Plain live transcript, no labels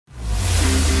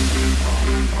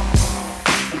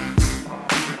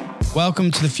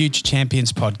Welcome to the Future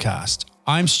Champions podcast.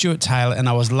 I'm Stuart Taylor and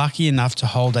I was lucky enough to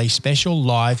hold a special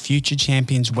live Future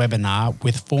Champions webinar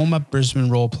with former Brisbane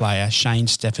Roar player Shane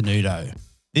Stefanuto.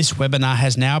 This webinar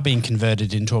has now been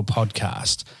converted into a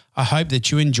podcast. I hope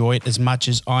that you enjoy it as much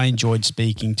as I enjoyed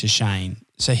speaking to Shane.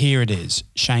 So here it is,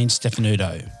 Shane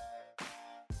Stefanuto.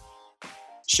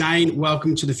 Shane,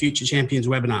 welcome to the Future Champions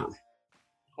webinar.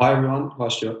 Hi everyone. Hi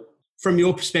Stuart. From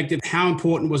your perspective, how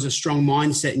important was a strong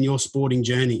mindset in your sporting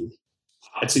journey?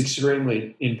 It's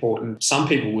extremely important. Some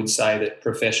people would say that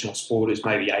professional sport is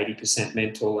maybe 80%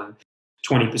 mental and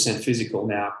 20% physical.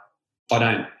 Now, I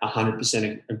don't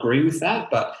 100% agree with that,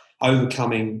 but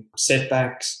overcoming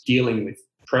setbacks, dealing with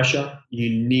pressure,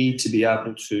 you need to be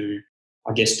able to,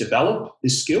 develop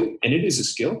this skill. And it is a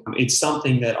skill. It's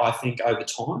something that I think over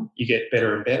time you get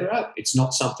better and better at. It's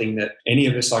not something that any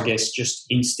of us, just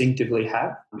instinctively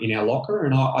have in our locker.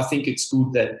 And I think it's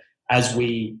good that as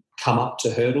we come up to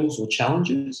hurdles or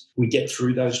challenges, we get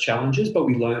through those challenges, but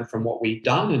we learn from what we've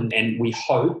done and we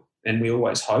hope, and we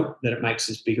always hope, that it makes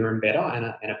us bigger and better and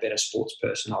a better sports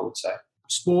person, I would say.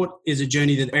 Sport is a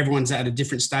journey that everyone's at a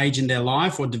different stage in their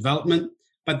life or development,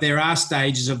 but there are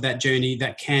stages of that journey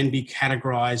that can be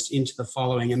categorised into the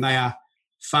following, and they are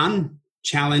fun,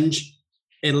 challenge,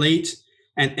 elite,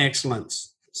 and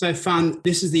excellence. So fun,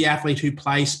 this is the athlete who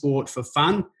plays sport for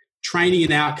fun. Training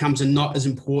and outcomes are not as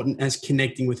important as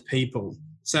connecting with people.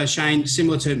 So Shane,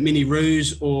 similar to mini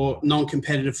roos or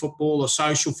non-competitive football or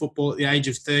social football at the age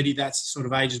of 30, that's the sort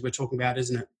of ages we're talking about,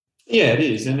 isn't it? Yeah, it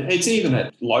is. And it's even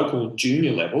at local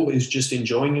junior level is just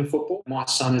enjoying your football. My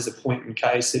son is a point in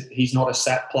case that he's not a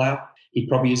SAT player. He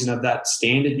probably isn't of that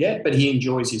standard yet, but he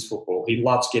enjoys his football. He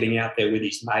loves getting out there with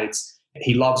his mates.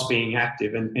 He loves being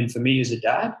active. And for me as a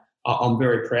dad, I'm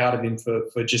very proud of him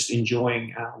for just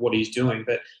enjoying what he's doing.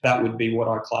 But that would be what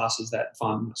I class as that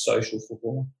fun social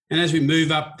football. And as we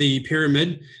move up the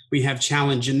pyramid, we have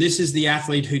challenge. And this is the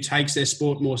athlete who takes their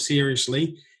sport more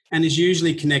seriously and is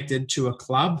usually connected to a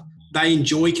club. They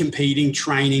enjoy competing,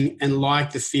 training, and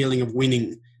like the feeling of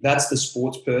winning. That's the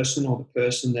sports person or the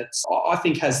person that I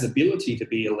think has the ability to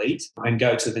be elite and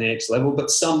go to the next level, but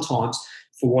sometimes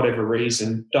for whatever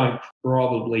reason, don't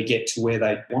probably get to where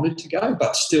they wanted to go,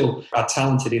 but still are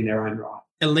talented in their own right.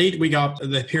 Elite, we go up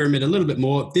the pyramid a little bit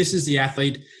more. This is the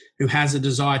athlete who has a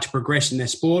desire to progress in their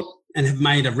sport and have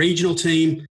made a regional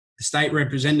team, a state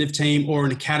representative team, or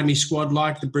an academy squad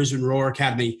like the Brisbane Roar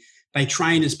Academy. They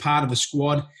train as part of a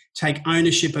squad, take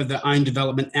ownership of their own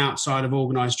development outside of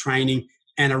organised training,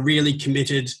 and are really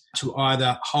committed to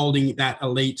either holding that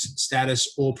elite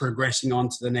status or progressing on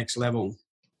to the next level.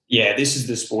 Yeah, this is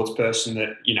the sports person that,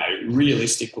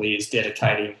 realistically is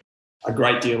dedicating a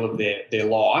great deal of their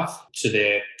life to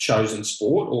their chosen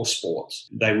sport or sports.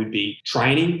 They would be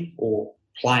training or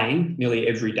playing nearly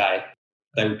every day.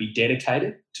 They would be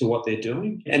dedicated to what they're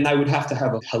doing, and they would have to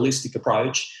have a holistic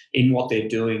approach in what they're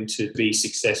doing to be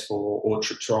successful or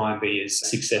to try and be as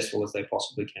successful as they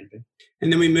possibly can be.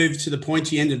 And then we move to the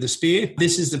pointy end of the spear.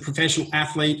 This is the professional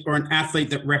athlete or an athlete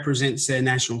that represents their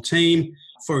national team.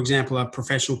 For example, a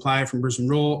professional player from Brisbane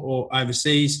Roar or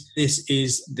overseas. This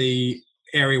is the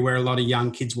area where a lot of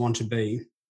young kids want to be.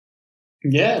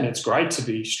 Yeah, and it's great to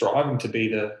be striving to be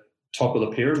the top of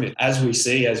the pyramid. As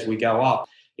we go up,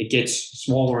 it gets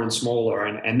smaller and smaller.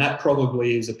 And that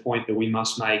probably is a point that we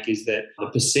must make, is that the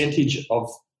percentage of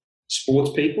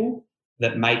sports people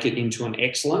that make it into an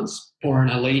excellence or an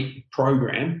elite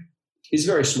program is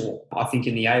very small. I think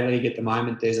in the A-League at the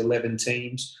moment, there's 11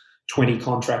 teams, 20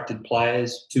 contracted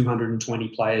players, 220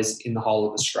 players in the whole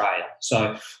of Australia.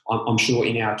 So I'm sure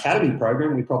in our academy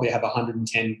program, we probably have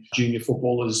 110 junior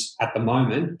footballers at the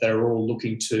moment that are all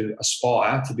looking to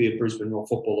aspire to be a Brisbane Roar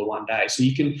footballer one day. So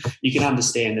you can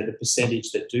understand that the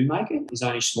percentage that do make it is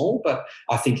only small, but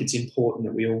I think it's important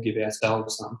that we all give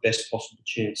ourselves the best possible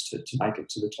chance to make it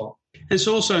to the top. It's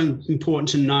also important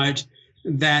to note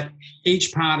that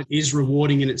each part is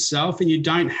rewarding in itself and you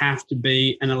don't have to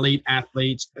be an elite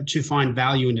athlete to find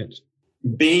value in it.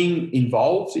 Being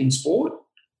involved in sport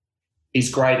is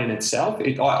great in itself.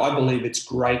 I believe it's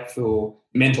great for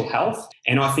mental health.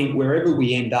 And I think wherever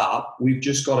we end up, we've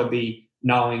just got to be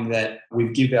knowing that we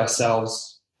give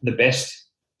ourselves the best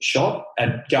shot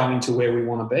at going to where we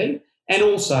want to be. And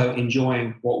also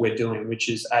enjoying what we're doing, which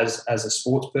is as a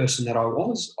sports person that I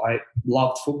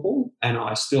loved football and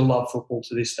I still love football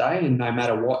to this day. And no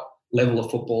matter what level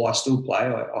of football I still play,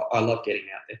 I love getting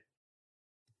out there.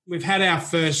 We've had our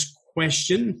first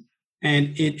question and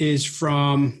it is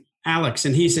from Alex.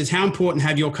 And he says, how important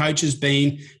have your coaches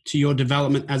been to your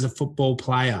development as a football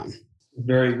player?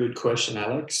 Very good question,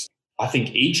 Alex. I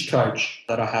think each coach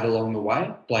that I had along the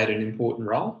way played an important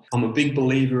role. I'm a big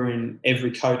believer in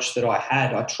every coach that I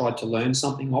had, I tried to learn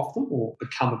something off them or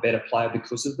become a better player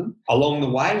because of them. Along the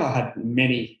way, I had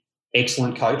many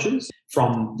excellent coaches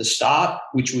from the start,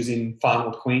 which was in Far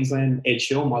North Queensland, Edge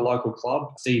Hill, my local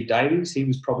club. Steve Davies, he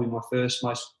was probably my first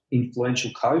most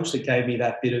influential coach that gave me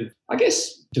that bit of, I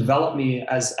guess, developed me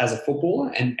as a footballer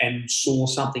and saw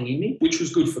something in me, which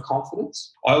was good for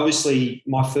confidence.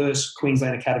 My first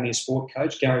Queensland Academy of Sport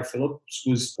coach, Gary Phillips,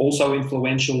 was also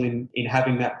influential in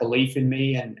having that belief in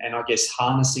me and I guess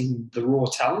harnessing the raw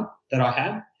talent that I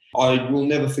had. I will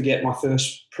never forget my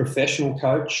first professional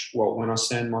coach, when I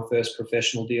signed my first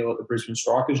professional deal at the Brisbane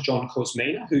Strikers, John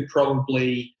Kosmina, who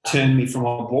probably turned me from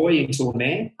a boy into a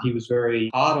man. He was very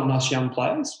hard on us young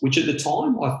players, which at the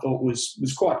time I thought was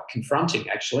quite confronting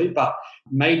actually, but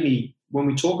made me, when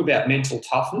we talk about mental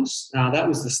toughness, that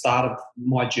was the start of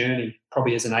my journey,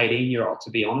 probably as an 18-year-old,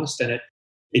 to be honest, and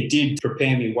it did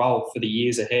prepare me well for the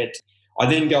years ahead. I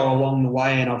then go along the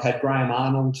way and I've had Graham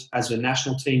Arnold as a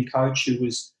national team coach who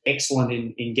was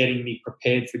excellent in getting me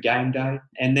prepared for game day.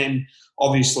 And then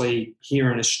obviously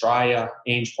here in Australia,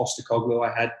 Ange Postecoglou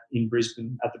I had in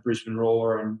Brisbane at the Brisbane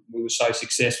Roar, and we were so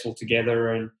successful together.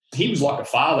 And he was like a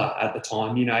father at the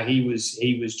time. You know, he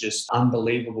was just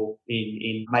unbelievable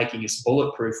in making us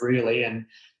bulletproof really. And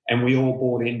we all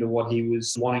bought into what he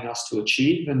was wanting us to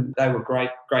achieve. And they were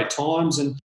great times.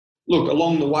 And look,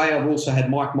 along the way, I've also had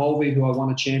Mike Mulvey, who I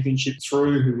won a championship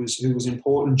through, who was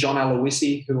important. John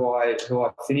Aloisi, who I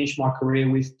finished my career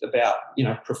with, about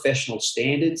professional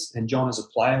standards. And John, as a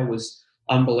player, was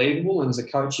unbelievable, and as a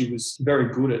coach, he was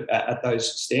very good at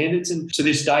those standards. And to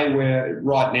this day, where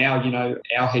right now,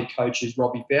 our head coach is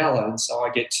Robbie Fowler, and so I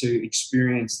get to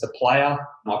experience the player.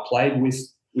 I played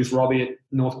with Robbie at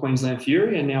North Queensland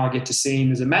Fury, and now I get to see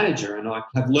him as a manager. And I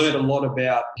have learned a lot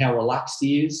about how relaxed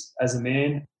he is as a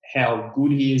man, how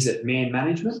good he is at man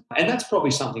management. And that's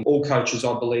probably something all coaches,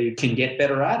 I believe, can get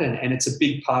better at. And it's a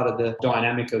big part of the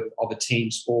dynamic of a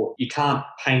team sport. You can't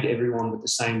paint everyone with the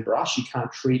same brush. You can't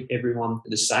treat everyone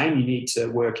the same. You need to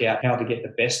work out how to get the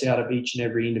best out of each and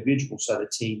every individual so the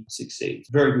team succeeds.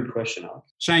 Very good question,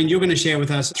 Alex. Shane, you're going to share with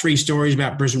us 3 stories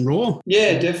about Brisbane Roar.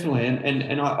 Yeah, definitely.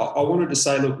 And I wanted to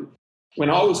say, look, when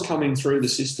I was coming through the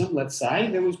system, let's say,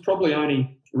 there was probably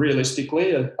only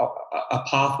realistically a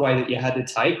pathway that you had to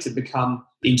take to become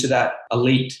into that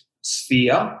elite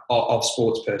sphere of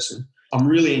sports person. I'm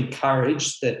really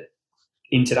encouraged that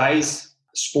in today's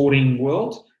sporting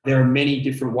world, there are many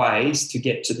different ways to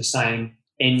get to the same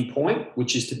end point,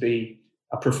 which is to be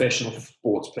a professional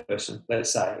sports person,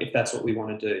 let's say, if that's what we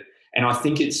want to do. And I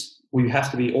think we have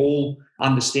to be all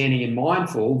understanding and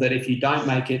mindful that if you don't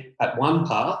make it at one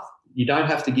path, you don't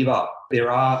have to give up. There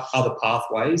are other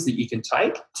pathways that you can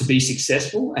take to be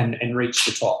successful and reach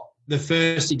the top. The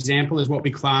first example is what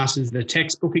we class as the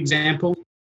textbook example.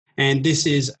 And this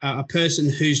is a person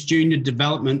whose junior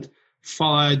development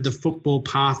followed the football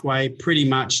pathway pretty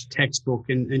much textbook.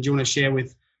 And do you want to share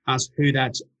with us who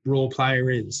that Raw player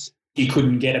is? You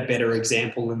couldn't get a better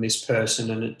example than this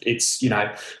person. And it's,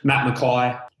 Matt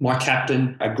Mackay, my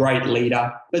captain, a great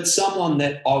leader, but someone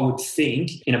that I would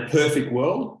think in a perfect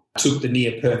world took the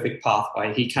near perfect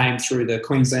pathway. He came through the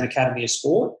Queensland Academy of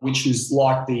Sport, which was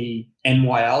like the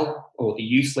NYL or the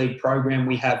youth league program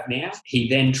we have now. He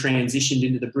then transitioned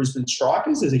into the Brisbane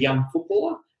Strikers as a young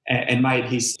footballer and made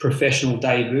his professional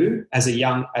debut as a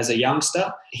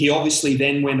youngster. He obviously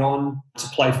then went on to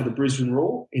play for the Brisbane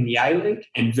Roar in the A-League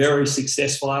and very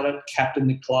successful at it, captained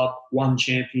the club, won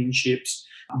championships.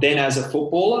 Then as a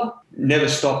footballer, never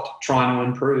stopped trying to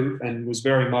improve and was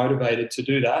very motivated to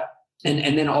do that.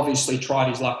 And then obviously tried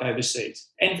his luck overseas.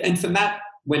 And for Matt,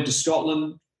 went to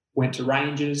Scotland, went to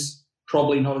Rangers,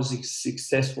 probably not as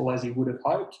successful as he would have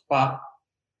hoped, but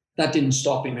that didn't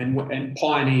stop him and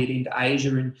pioneered into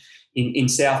Asia in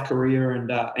South Korea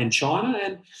and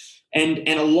China. And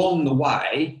along the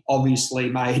way, obviously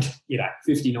made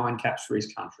 59 caps for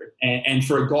his country. And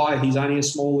for a guy, he's only a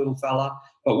small little fella,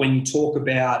 but when you talk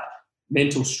about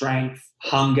mental strength,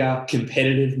 hunger,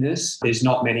 competitiveness, there's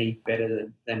not many better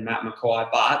than Matt Mackay,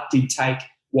 but did take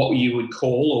what you would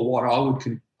call, or what I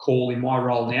would call in my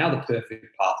role now, the perfect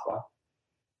pathway.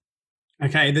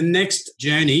 Okay, the next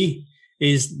journey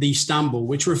is the stumble,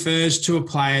 which refers to a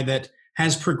player that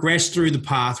has progressed through the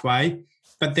pathway,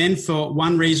 but then for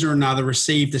one reason or another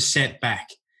received a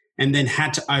setback and then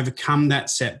had to overcome that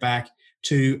setback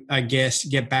to, I guess,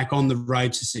 get back on the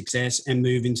road to success and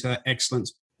move into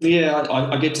excellence. Yeah,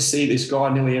 I get to see this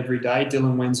guy nearly every day,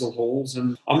 Dylan Wenzel-Halls,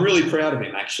 and I'm really proud of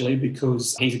him actually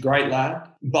because he's a great lad.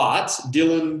 But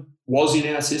Dylan was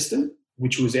in our system,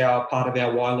 which was our part of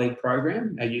our Y-League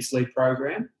program, our youth league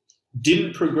program.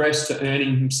 Didn't progress to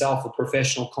earning himself a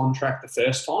professional contract the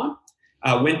first time.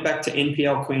 Went back to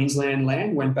NPL Queensland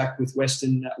land, went back with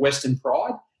Western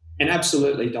Pride, and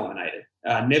absolutely dominated.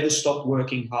 Never stopped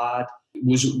working hard.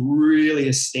 Was really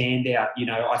a standout.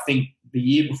 I think the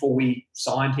year before we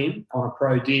signed him on a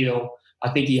pro deal, I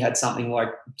think he had something like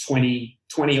 20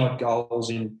 odd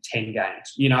goals in 10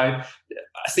 games.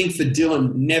 I think for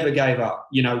Dylan, never gave up.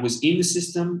 Was in the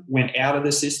system, went out of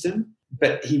the system,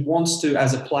 but he wants to,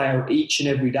 as a player, each and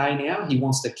every day now, he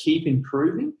wants to keep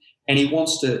improving and he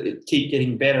wants to keep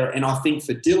getting better. And I think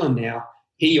for Dylan now,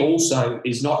 he also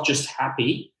is not just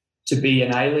happy to be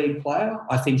an A-League player.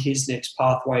 I think his next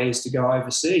pathway is to go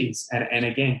overseas and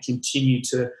again, continue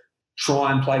to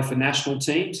try and play for national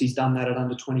teams. He's done that at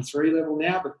under 23 level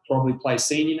now, but probably play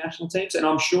senior national teams. And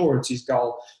I'm sure it's his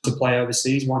goal to play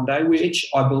overseas one day, which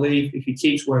I believe if he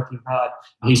keeps working hard,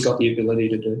 he's got the ability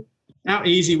to do. How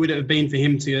easy would it have been for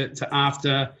him to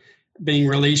after being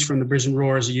released from the Brisbane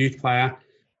Roar as a youth player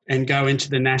and go into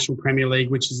the National Premier League,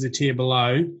 which is the tier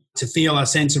below, to feel a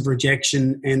sense of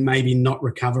rejection and maybe not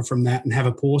recover from that and have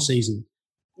a poor season?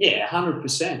 Yeah,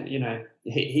 100%.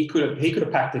 He could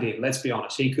have packed it in. Let's be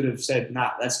honest. He could have said,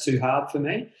 "Nah, that's too hard for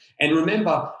me." And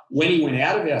remember, when he went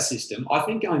out of our system, I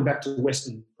think going back to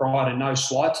Western Pride, and no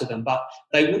slight to them, but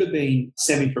they would have been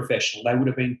semi-professional. They would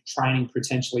have been training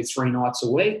potentially 3 nights a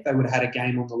week. They would have had a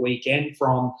game on the weekend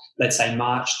from, let's say,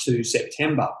 March to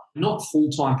September. Not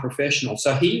full-time professional.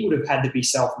 So he would have had to be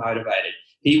self-motivated.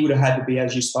 He would have had to be,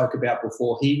 as you spoke about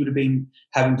before, he would have been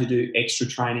having to do extra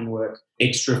training work,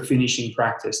 extra finishing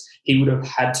practice. He would have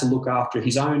had to look after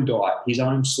his own diet, his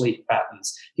own sleep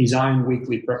patterns, his own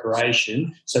weekly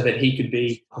preparation so that he could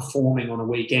be performing on a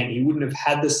weekend. He wouldn't have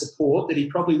had the support that he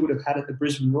probably would have had at the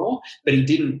Brisbane Roar, but he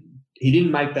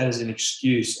didn't make that as an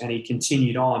excuse, and he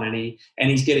continued on,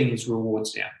 and he's getting his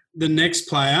rewards now. The next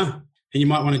player, and you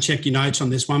might want to check your notes on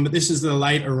this one, but this is the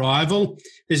late arrival.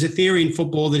 There's a theory in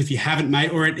football that if you haven't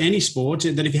made, or at any sport,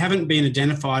 that if you haven't been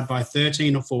identified by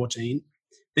 13 or 14,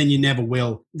 then you never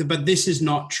will. But this is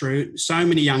not true. So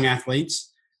many young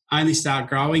athletes only start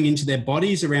growing into their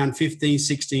bodies around 15,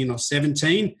 16 or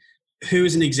 17. Who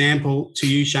is an example to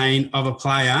you, Shane, of a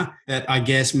player that I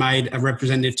guess made a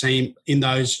representative team in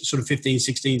those sort of 15,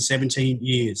 16, 17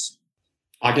 years?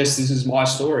 I guess this is my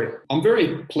story. I'm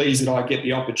very pleased that I get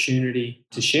the opportunity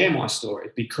to share my story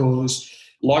because,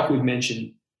 like we've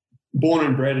mentioned, born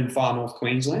and bred in far north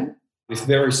Queensland with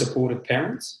very supportive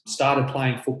parents, started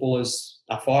playing football as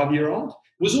a 5-year-old,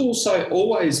 was also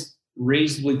always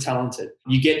reasonably talented.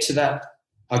 You get to that,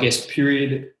 I guess,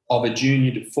 period of a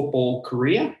junior football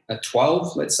career at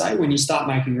 12, let's say, when you start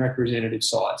making representative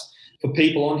sides. For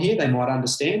people on here, they might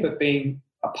understand, but being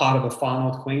a part of a far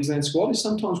north Queensland squad is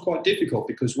sometimes quite difficult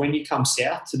because when you come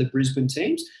south to the Brisbane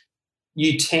teams,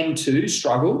 you tend to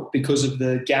struggle because of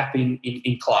the gap in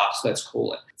class, let's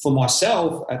call it. For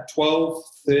myself, at 12,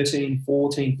 13,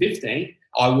 14, 15,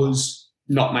 I was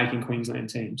not making Queensland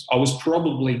teams. I was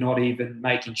probably not even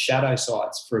making shadow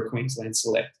sides for a Queensland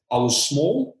select. I was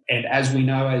small, and as we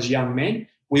know as young men,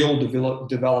 we all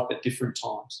develop at different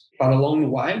times. But along the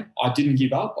way, I didn't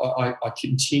give up. I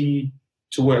continued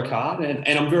to work hard.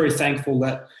 And I'm very thankful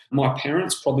that my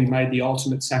parents probably made the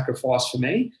ultimate sacrifice for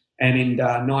me. And in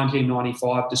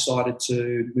 1995, decided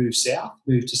to move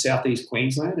to southeast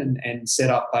Queensland and set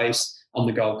up base on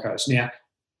the Gold Coast. Now,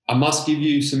 I must give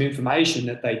you some information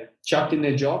that they chucked in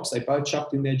their jobs. They both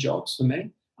chucked in their jobs for me.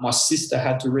 My sister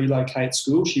had to relocate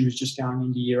school. She was just going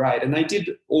into year 8. And they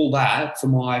did all that for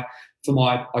my,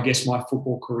 I guess, my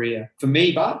football career. For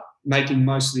me, but making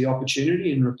most of the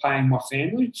opportunity and repaying my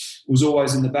family was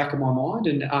always in the back of my mind.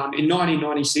 And in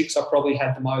 1996, I probably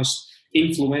had the most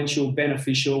influential,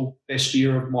 beneficial, best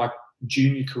year of my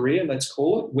junior career, let's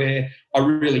call it, where I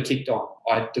really kicked on.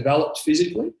 I developed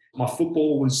physically. My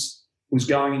football was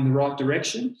going in the right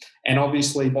direction. And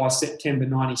obviously by September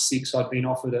 96, I'd been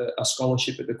offered a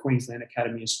scholarship at the Queensland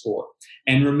Academy of Sport.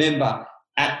 And remember,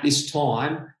 at this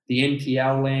time, the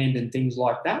NPL land and things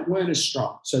like that weren't as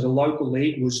strong. So the local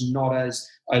league was not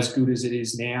as good as it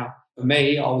is now. For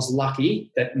me, I was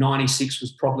lucky that 96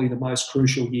 was probably the most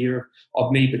crucial year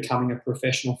of me becoming a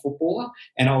professional footballer.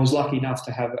 And I was lucky enough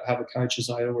to have a coach, as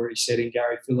I already said, in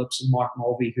Gary Phillips and Mike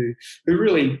Mulvey, who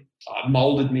really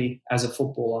moulded me as a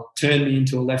footballer, turned me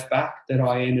into a left back that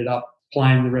I ended up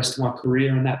playing the rest of my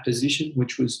career in that position,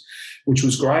 which was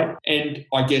great. And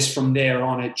I guess from there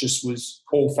on, it just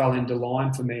all fell into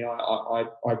line for me.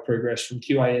 I progressed from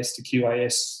QAS to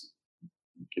QAS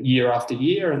year after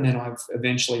year. And then I've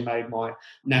eventually made my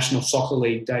National Soccer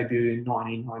League debut in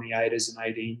 1998 as an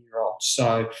 18-year-old.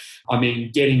 So, I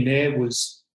mean, getting there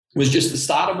was just the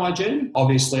start of my journey.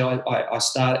 Obviously,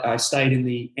 I stayed in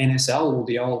the NSL, or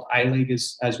the old A-League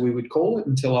as we would call it,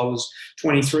 until I was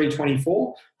 23,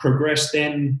 24. Progressed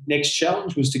then, next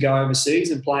challenge was to go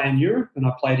overseas and play in Europe. And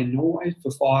I played in Norway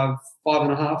for five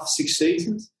and a half, 6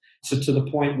 seasons. So to the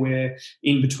point where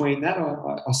in between that,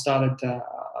 I started, I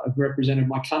represented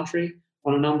my country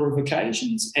on a number of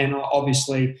occasions. And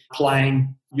obviously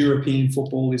playing European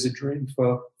football is a dream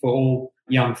for all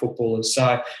young footballers.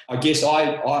 So I guess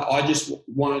I just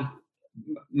want to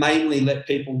mainly let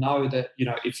people know that, you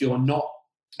know, if you're not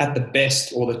at the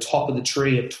best or the top of the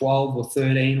tree at 12 or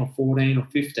 13 or 14 or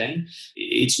 15,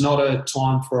 it's not a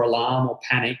time for alarm or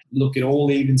panic. Look, it all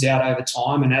evens out over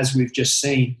time. And as we've just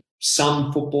seen,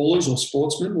 some footballers or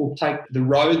sportsmen will take the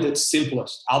road that's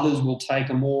simplest. Others will take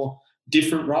a more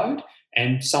different road.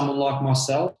 And someone like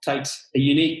myself takes a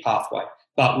unique pathway.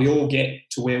 But we all get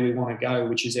to where we want to go,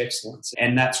 which is excellence.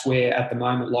 And that's where, at the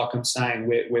moment, like I'm saying,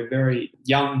 we're very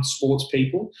young sports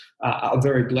people, are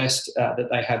very blessed that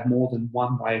they have more than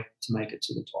one way to make it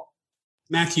to the top.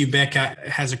 Matthew Becker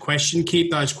has a question.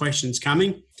 Keep those questions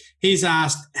coming. He's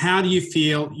asked, how do you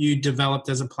feel you developed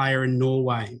as a player in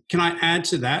Norway? Can I add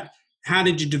to that? How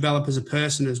did you develop as a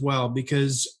person as well?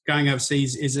 Because going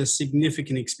overseas is a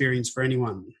significant experience for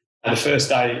anyone. The first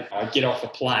day I get off the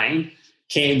plane,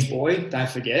 Cairns boy, don't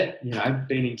forget, you know,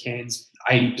 been in Cairns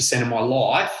 80% of my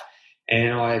life,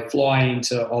 and I fly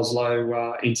into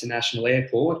Oslo International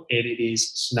Airport and it is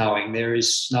snowing. There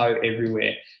is snow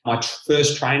everywhere. My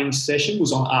first training session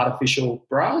was on artificial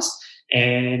grass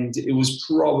and it was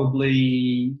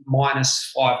probably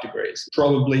 -5 degrees.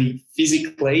 Probably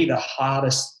physically the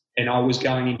hardest, and I was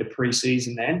going into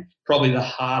pre-season then, probably the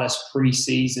hardest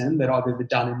pre-season that I've ever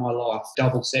done in my life.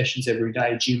 Double sessions every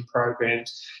day, gym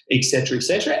programs,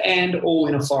 etc., and all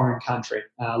in a foreign country.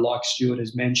 Like Stuart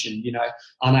has mentioned, you know,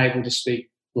 unable to speak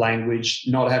language,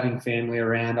 not having family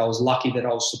around. I was lucky that I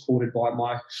was supported by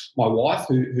my wife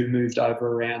who moved over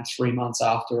around 3 months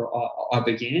after I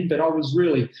began, but I was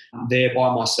really there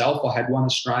by myself. I had one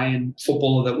Australian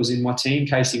footballer that was in my team,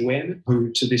 Casey Wehrman, who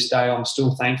to this day I'm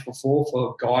still thankful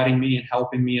for guiding me and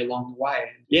helping me along the way.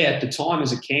 And yeah, at the time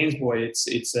as a Cairns boy, it's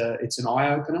an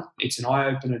eye-opener. It's an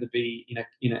eye-opener to be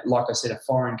in a like I said, a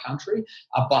foreign country.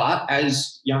 But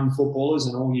as young footballers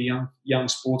and all you young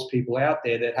sports people out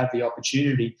there that have the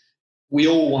opportunity, we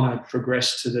all want to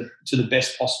progress to the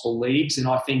best possible leagues. And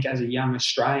I think as a young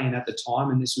Australian at the time,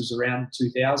 and this was around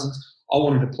 2000s, I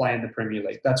wanted to play in the Premier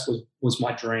League. That was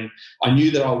my dream. I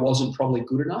knew that I wasn't probably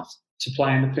good enough to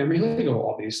play in the Premier League,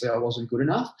 or obviously I wasn't good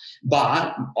enough,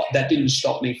 but that didn't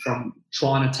stop me from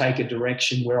trying to take a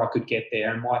direction where I could get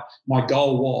there. And my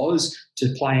goal was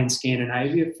to play in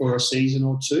Scandinavia for a season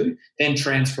or two, then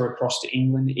transfer across to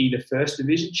England, either First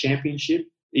Division, Championship,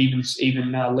 even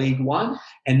League One,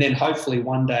 and then hopefully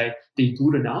one day be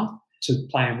good enough to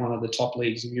play in one of the top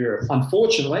leagues in Europe.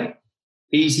 Unfortunately,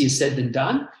 easier said than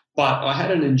done, but I had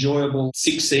an enjoyable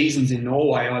 6 seasons in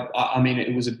Norway. I mean,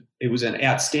 it was an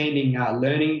outstanding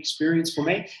learning experience for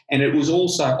me, and it was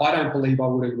also, I don't believe I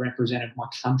would have represented my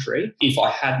country if I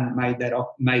hadn't made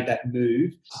that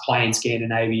move to play in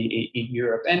Scandinavia in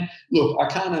Europe. And look, I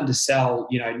can't undersell,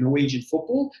 you know, Norwegian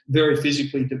football, very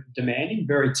physically demanding,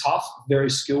 very tough, very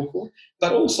skillful.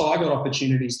 But also I got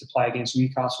opportunities to play against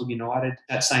Newcastle United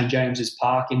at St James's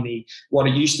Park in what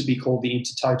it used to be called the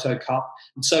Intertoto Cup.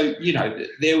 So, you know,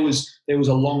 there was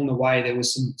along the way, there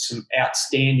was some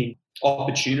outstanding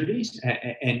opportunities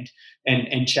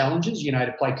and challenges, you know,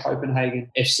 to play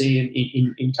Copenhagen FC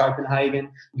in Copenhagen,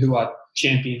 who are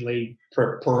Champions League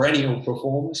perennial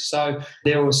performers. So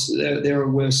there were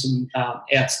some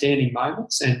outstanding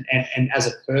moments, and as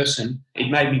a person, it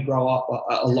made me grow up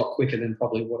a lot quicker than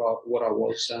probably what I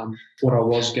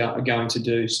was going to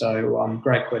do. So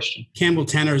great question. Campbell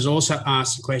Tanner has also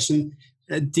asked a question: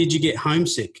 did you get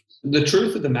homesick? The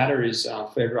truth of the matter is,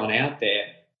 for everyone out there,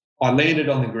 I landed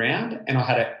on the ground and I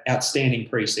had an outstanding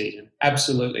pre-season,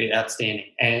 absolutely outstanding.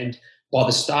 And by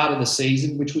the start of the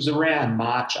season, which was around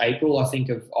March, April, I think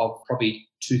of probably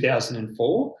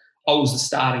 2004, I was the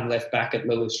starting left back at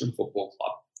Lillestrøm Football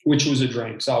Club, which was a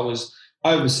dream. So I was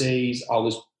overseas, I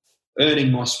was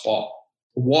earning my spot.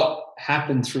 What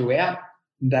happened throughout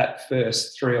that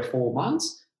first 3 or 4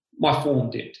 months, my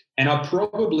form dipped. And I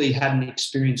probably hadn't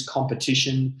experienced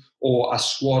competition or a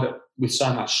squad with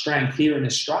so much strength. Here in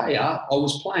Australia, I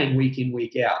was playing week in,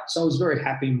 week out. So I was very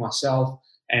happy with myself.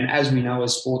 And as we know,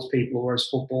 as sports people or as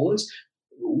footballers,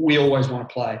 we always want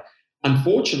to play.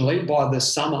 Unfortunately, by the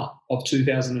summer of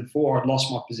 2004, I'd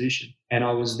lost my position, and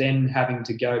I was then having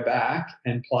to go back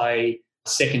and play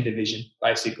second division,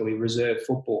 basically reserve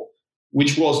football,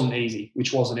 which wasn't easy.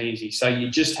 So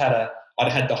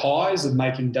I'd had the highs of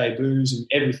making debuts and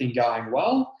everything going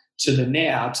well, to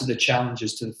the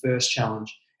challenges, to the first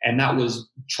challenge, and that was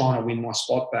trying to win my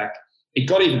spot back. It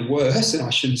got even worse, and I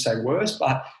shouldn't say worse,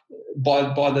 but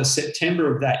by the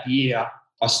September of that year,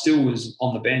 I still was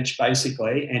on the bench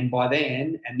basically, and by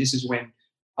then, and this is when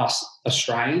us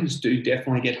Australians do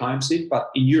definitely get homesick, but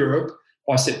in Europe,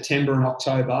 by September and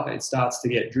October, it starts to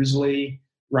get drizzly,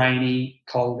 rainy,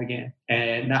 cold again.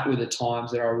 And that were the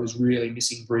times that I was really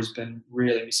missing Brisbane,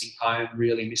 really missing home,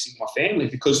 really missing my family,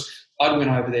 because I went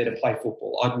over there to play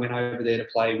football. I went over there to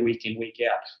play week in, week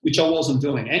out, which I wasn't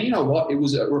doing. And you know what? It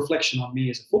was a reflection on me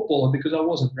as a footballer, because I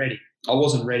wasn't ready. I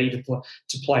wasn't ready to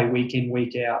play week in,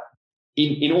 week out.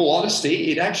 In all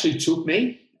honesty, it actually took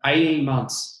me 18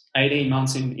 months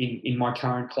in my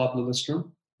current club, Lillestrøm,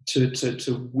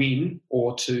 to win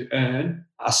or to earn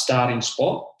a starting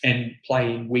spot and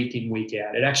playing week in, week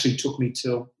out. It actually took me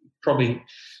till probably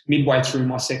midway through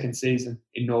my second season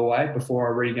in Norway before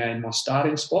I regained my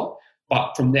starting spot.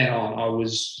 But from then on, I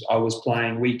was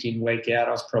playing week in, week out.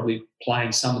 I was probably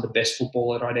playing some of the best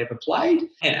football that I'd ever played.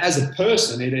 And as a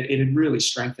person, it had really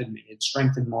strengthened me. It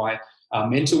strengthened my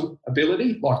mental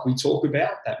ability, like we talk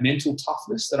about, that mental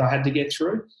toughness that I had to get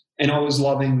through. And I was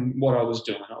loving what I was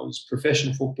doing. I was a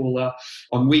professional footballer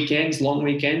on weekends, long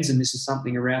weekends, and this is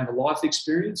something around the life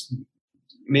experience.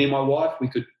 Me and my wife, we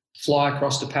could fly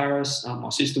across to Paris. My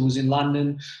sister was in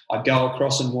London. I'd go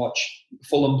across and watch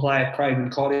Fulham play at Craven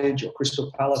Cottage or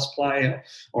Crystal Palace play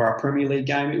or our Premier League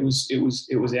game. It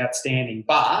was outstanding.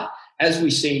 But as we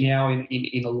see now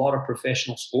in a lot of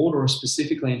professional sport, or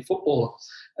specifically in football,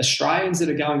 Australians that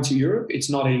are going to Europe, it's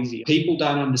not easy. People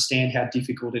don't understand how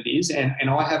difficult it is. And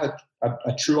I have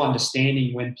a true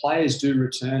understanding when players do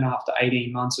return after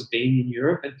 18 months of being in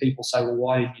Europe, and people say, well,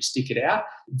 why didn't you stick it out?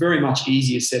 Very much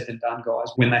easier said than done,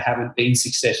 guys. When they haven't been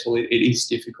successful, it is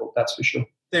difficult, that's for sure.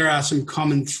 There are some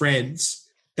common threads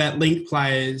that link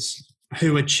players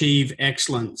who achieve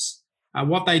excellence.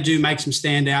 What they do makes them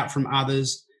stand out from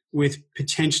others with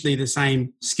potentially the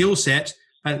same skill set,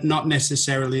 but not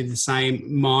necessarily the same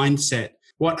mindset.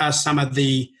 What are some of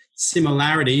the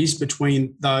similarities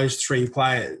between those three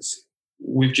players?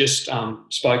 We've just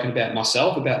spoken about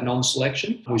myself, about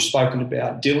non-selection. We've spoken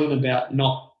about Dylan, about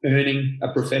not earning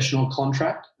a professional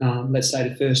contract, let's say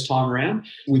the first time around.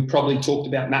 We've probably talked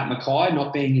about Matt Mackay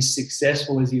not being as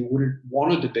successful as he would have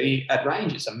wanted to be at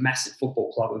Rangers, a massive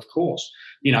football club, of course.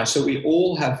 So we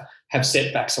all have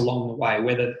setbacks along the way,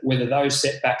 whether those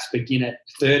setbacks begin at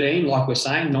 13, like we're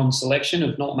saying, non-selection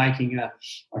of not making a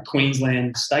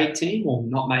Queensland state team, or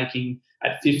not making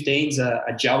at 15s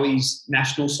a Joey's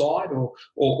national side,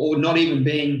 or not even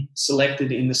being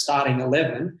selected in the starting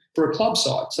 11 for a club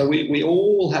side. So we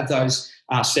all have those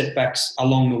setbacks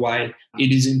along the way.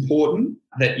 It is important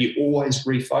that you always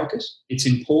refocus. It's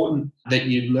important that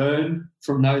you learn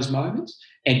from those moments.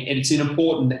 And it's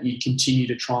important that you continue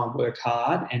to try and work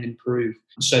hard and improve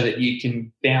so that you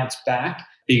can bounce back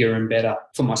bigger and better.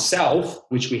 For myself,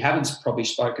 which we haven't probably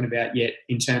spoken about yet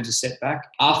in terms of setback,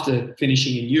 after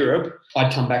finishing in Europe,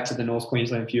 I'd come back to the North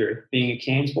Queensland Fury. Being a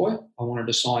Cairns boy, I wanted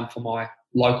to sign for my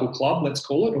local club, let's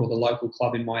call it, or the local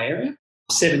club in my area.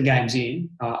 7 games in,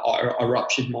 I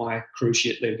ruptured my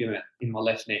cruciate ligament in my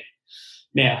left knee.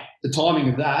 Now, the timing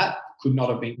of that could not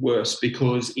have been worse,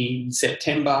 because in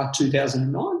September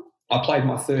 2009, I played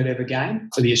my 3rd ever game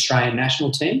for the Australian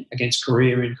national team against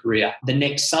Korea in Korea. The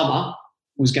next summer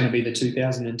was going to be the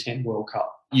 2010 World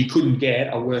Cup. You couldn't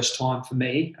get a worse time for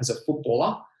me as a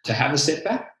footballer to have a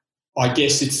setback. I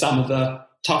guess it's some of the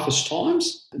toughest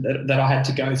times that I had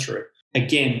to go through.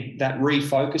 Again, that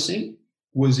refocusing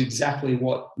was exactly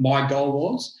what my goal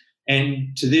was.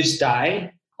 And to this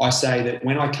day, I say that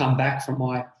when I come back from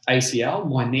my ACL,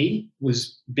 my knee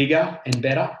was bigger and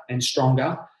better and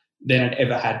stronger than it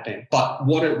ever had been. But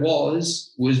what it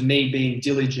was me being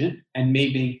diligent and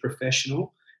me being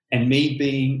professional and me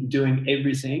doing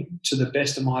everything to the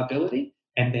best of my ability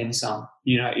and then some.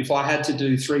 If I had to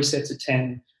do 3 sets of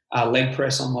 10 leg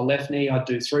press on my left knee, I'd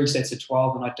do 3 sets of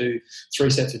 12, and I'd do 3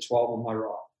 sets of 12 on my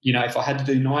right. If I had to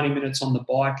do 90 minutes on the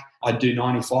bike, I'd do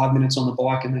 95 minutes on the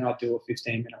bike, and then I'd do a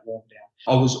 15-minute warm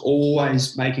down. I was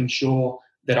always making sure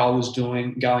that I was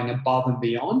going above and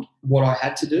beyond what I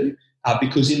had to do,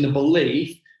 because in the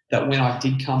belief that when I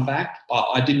did come back,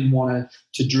 I didn't want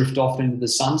to drift off into the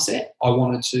sunset. I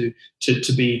wanted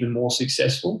to be even more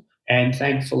successful. And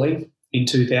thankfully, in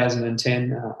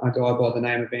 2010, a guy by the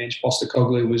name of Ange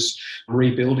Postecoglou was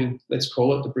rebuilding, let's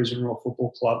call it, the Brisbane Roar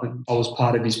Football Club, and I was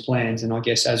part of his plans. And I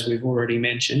guess, as we've already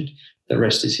mentioned, the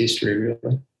rest is history,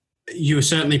 really. You were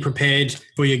certainly prepared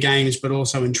for your games, but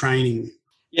also in training.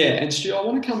 Yeah, and Stu, I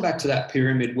want to come back to that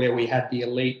pyramid where we had the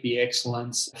elite, the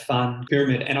excellence, fun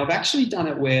pyramid. And I've actually done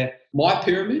it where my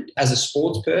pyramid as a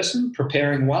sports person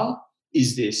preparing well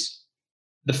is this.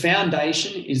 The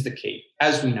foundation is the key.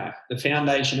 As we know, the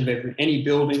foundation of any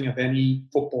building, of any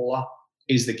footballer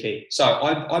is the key. So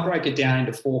I break it down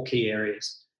into 4 key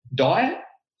areas: diet,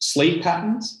 sleep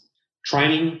patterns,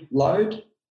 training load,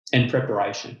 and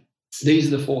preparation.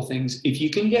 These are the 4 things. If you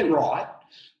can get right,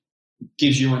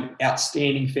 gives you an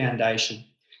outstanding foundation.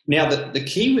 Now, the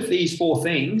key with these 4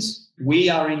 things, we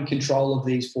are in control of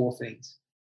these 4 things.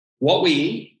 What we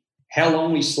eat, how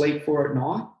long we sleep for at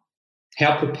night,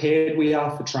 how prepared we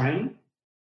are for training,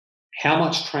 how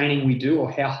much training we do or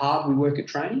how hard we work at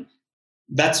training,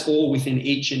 that's all within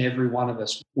each and every one of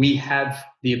us. We have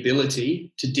the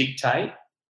ability to dictate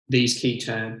these key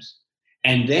terms.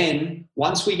 And then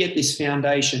once we get this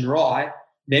foundation right,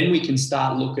 then we can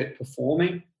start look at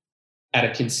performing at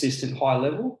a consistent high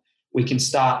level. We can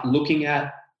start looking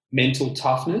at mental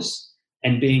toughness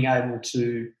and being able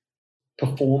to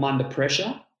perform under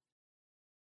pressure.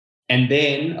 And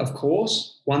then, of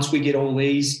course, once we get all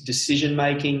these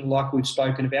decision-making, like we've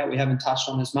spoken about, we haven't touched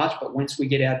on as much, but once we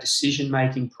get our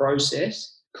decision-making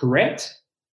process correct,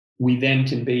 we then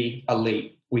can be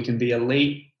elite. We can be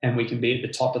elite and we can be at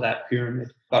the top of that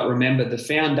pyramid. But remember, the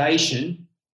foundation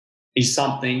is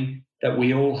something that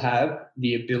we all have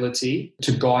the ability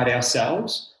to guide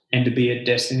ourselves and to be a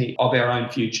destiny of our own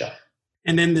future.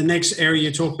 And then the next area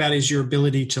you talk about is your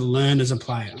ability to learn as a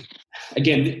player.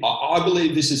 Again, I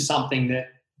believe this is something that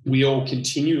we all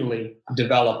continually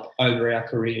develop over our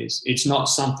careers. It's not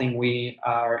something we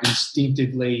are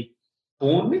instinctively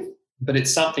born with, but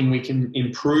it's something we can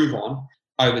improve on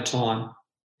over time.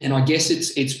 And I guess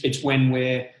it's when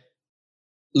we're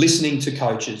listening to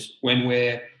coaches, when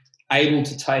we're able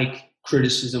to take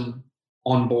criticism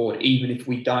on board, even if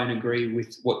we don't agree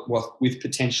with with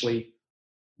potentially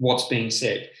what's being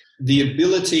said. The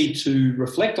ability to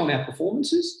reflect on our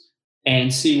performances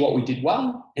and see what we did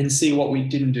well and see what we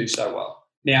didn't do so well.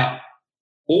 Now,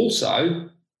 also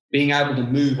being able to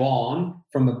move on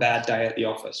from a bad day at the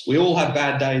office. We all have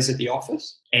bad days at the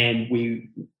office and we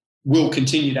will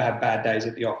continue to have bad days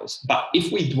at the office. But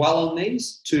if we dwell on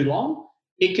these too long,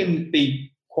 it can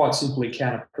be quite simply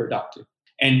counterproductive.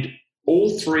 And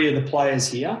all 3 of the players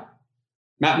here,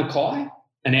 Matt Mackay,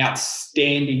 an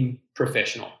outstanding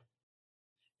professional.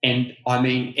 And I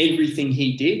mean, everything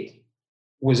he did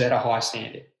was at a high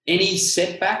standard. Any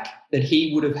setback that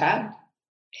he would have had,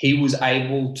 he was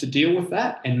able to deal with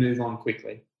that and move on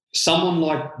quickly. Someone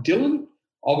like Dylan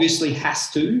obviously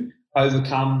has to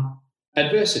overcome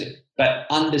adversity, but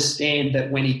understand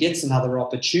that when he gets another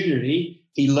opportunity,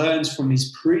 he learns from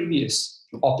his previous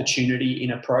opportunity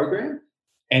in a program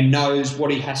and knows what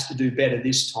he has to do better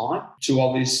this time to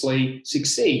obviously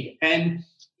succeed. And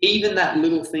even that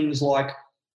little things like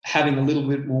having a little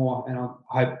bit more, and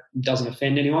I hope it doesn't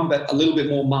offend anyone, but a little bit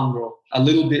more mongrel, a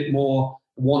little bit more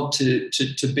want to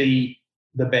be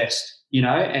the best, you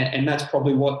know, and that's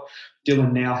probably what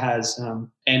Dylan now has.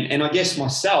 And I guess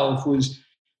myself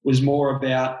was more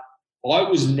about, I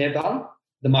was never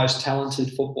the most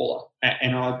talented footballer.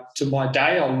 And to my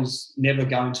day, I was never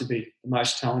going to be the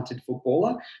most talented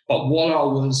footballer. But what I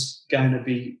was going to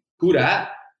be good at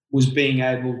was being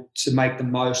able to make the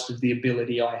most of the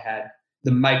ability I had,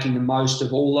 making the most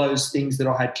of all those things that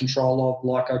I had control of,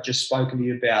 like I just spoken to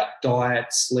you about: diet,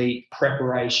 sleep,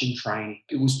 preparation, training.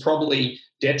 It was probably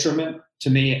detriment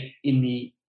to me in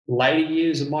the later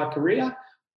years of my career.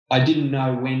 I didn't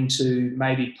know when to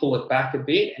maybe pull it back a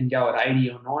bit and go at 80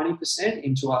 or 90%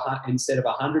 instead of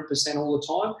 100% all the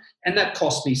time. And that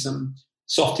cost me some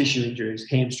soft tissue injuries,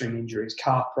 hamstring injuries,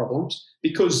 calf problems,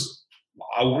 because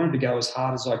I wanted to go as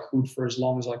hard as I could for as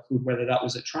long as I could, whether that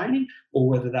was at training or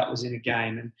whether that was in a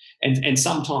game. And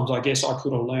sometimes I guess I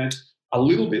could have learnt a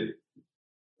little bit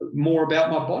more about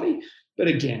my body. But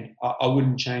again, I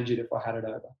wouldn't change it if I had it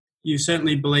over. You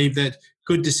certainly believe that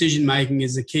good decision-making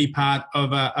is a key part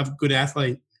of a good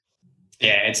athlete.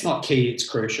 Yeah, it's not key, it's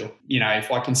crucial. You know,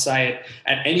 if I can say it,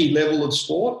 at any level of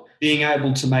sport, being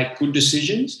able to make good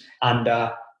decisions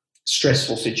under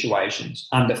stressful situations,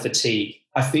 under fatigue.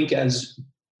 I think as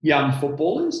young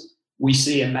footballers, we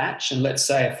see a match, and let's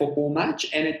say a football match,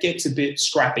 and it gets a bit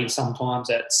scrappy sometimes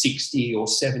at 60 or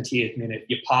 70th minute.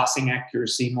 Your passing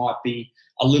accuracy might be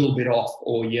a little bit off,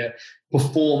 or your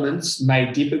performance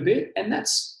may dip a bit, and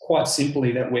that's quite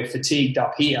simply that we're fatigued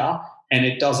up here and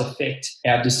it does affect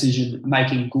our decision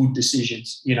making, good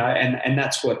decisions, and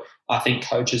that's what I think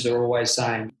coaches are always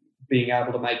saying, being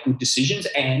able to make good decisions.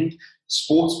 And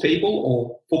sports people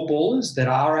or footballers that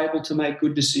are able to make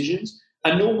good decisions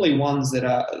are normally ones that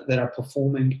are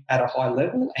performing at a high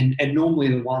level, and normally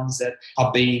the ones that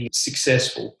are being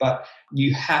successful. But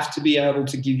you have to be able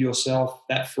to give yourself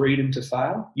that freedom to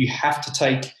fail. You have to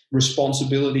take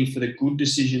responsibility for the good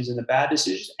decisions and the bad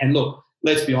decisions. And look,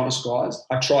 let's be honest, guys.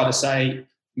 I try to say,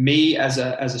 me as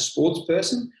a sports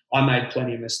person, I made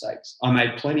plenty of mistakes. I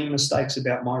made plenty of mistakes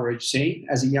about my routine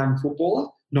as a young footballer,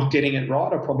 not getting it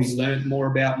right. I probably learned more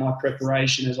about my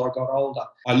preparation as I got older.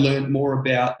 I learned more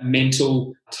about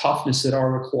mental toughness that I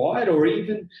required, or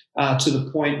even to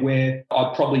the point where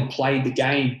I probably played the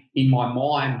game in my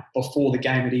mind before the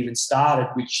game had even started,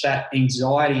 which that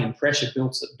anxiety and pressure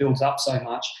builds up so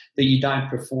much that you don't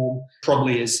perform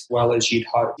probably as well as you'd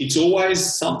hope. It's always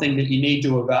something that you need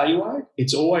to evaluate.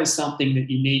 It's always something that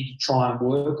you need to try and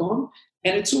work on.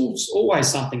 And it's always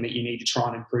something that you need to try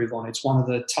and improve on. It's one of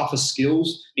the toughest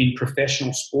skills in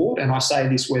professional sport. And I say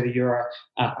this whether you're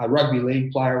a rugby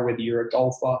league player, whether you're a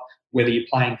golfer, whether you're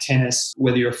playing tennis,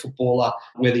 whether you're a footballer,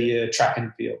 whether you're track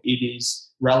and field. It is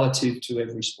relative to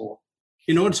every sport.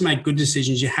 In order to make good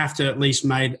decisions, you have to at least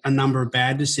make a number of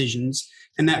bad decisions.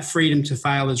 And that freedom to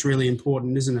fail is really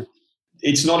important, isn't it?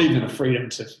 It's not even a freedom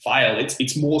to fail.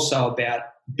 It's more so about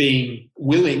being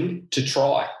willing to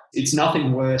try. It's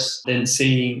nothing worse than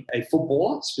seeing a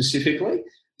footballer specifically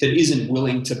that isn't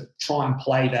willing to try and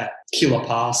play that killer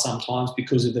pass sometimes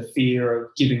because of the fear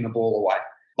of giving the ball away.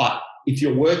 But if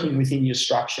you're working within your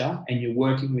structure and you're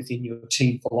working within your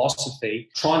team philosophy,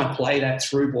 trying to play that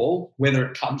through ball, whether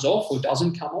it comes off or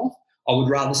doesn't come off, I would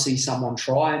rather see someone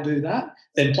try and do that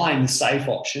than playing the safe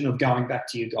option of going back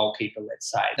to your goalkeeper, let's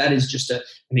say. That is just an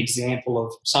example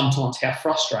of sometimes how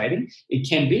frustrating it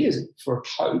can be for a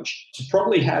coach to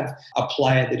probably have a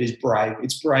player that is brave.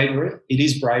 It's bravery. It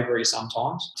is bravery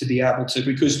sometimes to be able to,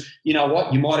 because you know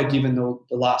what? You might have given the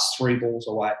last 3 balls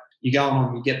away. You go on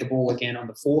and you get the ball again on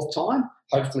the 4th time.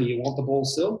 Hopefully you want the ball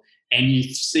still. And you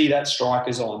see that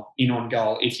striker's in on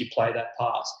goal if you play that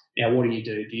pass. Now, what do?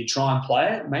 Do you try and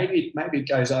play it? Maybe it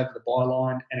goes over the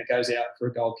byline and it goes out for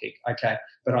a goal kick. Okay,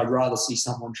 but I'd rather see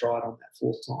someone try it on that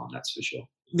 4th time, that's for sure.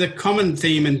 The common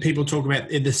theme, and people talk about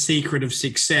the secret of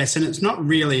success, and it's not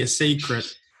really a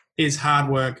secret, is hard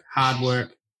work, hard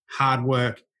work, hard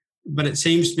work. But it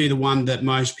seems to be the one that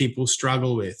most people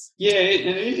struggle with. Yeah,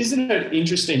 isn't it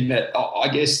interesting that I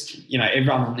guess,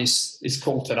 everyone on this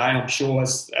call today, I'm sure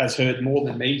has heard more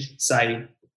than me say,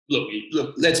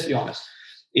 look, let's be honest.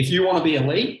 If you want to be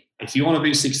elite, if you want to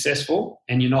be successful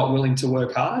and you're not willing to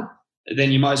work hard,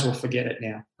 then you might as well forget it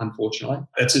now, unfortunately.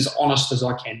 That's as honest as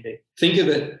I can be. Think of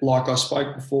it like I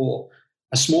spoke before.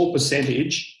 A small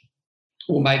percentage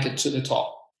will make it to the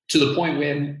top, to the point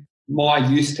where my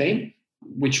youth team,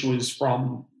 which was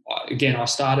from, again, I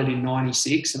started in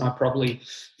 96 and I probably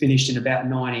finished in about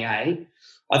 98.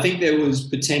 I think there was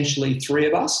potentially 3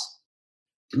 of us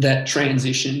that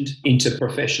transitioned into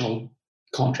professional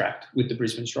contract with the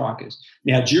Brisbane Strikers.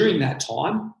 Now, during that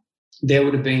time, there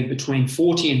would have been between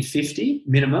 40 and 50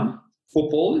 minimum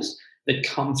footballers that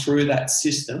come through that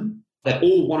system that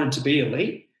all wanted to be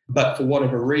elite, but for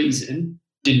whatever reason,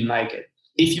 didn't make it.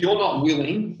 If you're not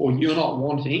willing or you're not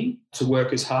wanting to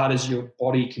work as hard as your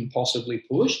body can possibly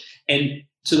push, and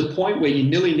to the point where you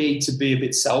nearly need to be a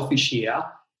bit selfish here,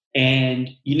 and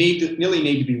you nearly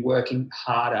need to be working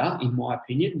harder, in my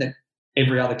opinion, than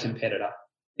every other competitor,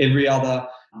 every other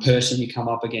person you come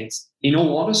up against. In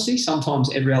all honesty,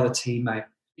 sometimes every other teammate.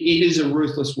 It is a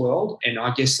ruthless world, and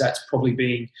I guess that's probably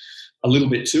being a little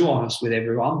bit too honest with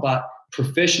everyone, but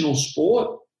professional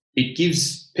sport, it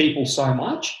gives people so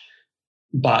much.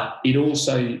 But it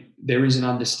also, there is an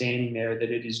understanding there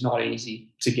that it is not easy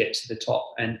to get to the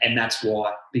top. And that's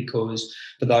why, because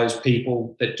for those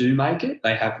people that do make it,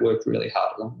 they have worked really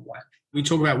hard along the way. We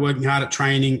talk about working hard at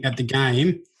training at the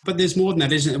game, but there's more than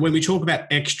that, isn't it? When we talk about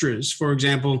extras, for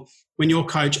example, when your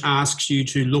coach asks you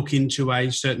to look into a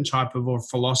certain type of or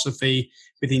philosophy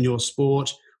within your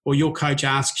sport, or your coach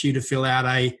asks you to fill out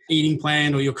a eating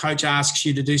plan, or your coach asks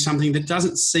you to do something that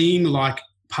doesn't seem like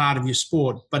part of your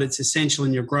sport, but it's essential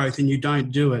in your growth, and you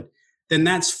don't do it, then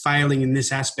that's failing in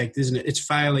this aspect, isn't it? It's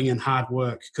failing in hard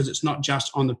work, because it's not just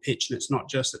on the pitch and it's not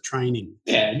just at training.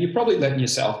 Yeah, and you're probably letting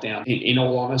yourself down, in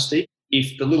all honesty.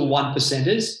 If the little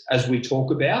 1%ers, as we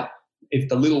talk about, if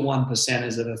the little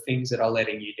 1%ers are the things that are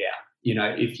letting you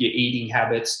down, if your eating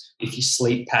habits, if your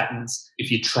sleep patterns, if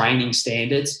your training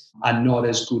standards are not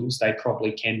as good as they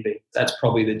probably can be, that's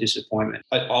probably the disappointment.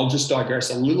 I'll just digress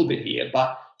a little bit here,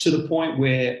 but to the point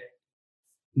where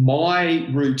my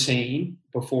routine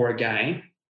before a game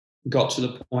got to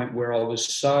the point where I was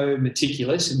so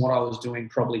meticulous in what I was doing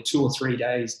probably 2 or 3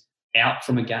 days out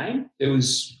from a game. There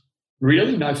was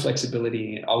really no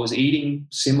flexibility in it. I was eating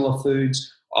similar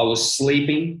foods. I was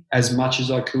sleeping as much as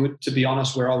I could, to be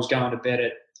honest, where I was going to bed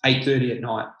at 8:30 at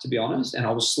night, to be honest, and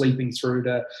I was sleeping through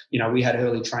to, we had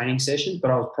early training sessions,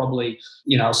 but I was probably,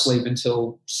 asleep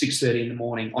until 6:30 in the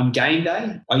morning. On game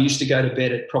day, I used to go to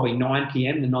bed at probably 9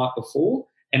 p.m. the night before,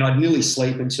 and I'd nearly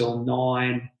sleep until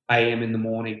 9 a.m. in the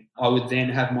morning. I would then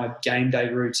have my game day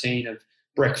routine of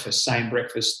breakfast, same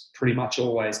breakfast pretty much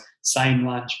always, same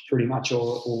lunch pretty much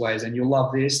always. And you'll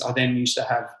love this. I then used to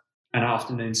have an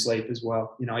afternoon sleep as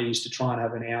well. I used to try and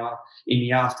have an hour in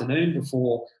the afternoon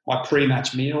before my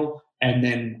pre-match meal, and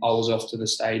then I was off to the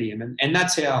stadium. And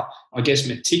that's how, I guess,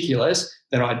 meticulous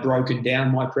that I'd broken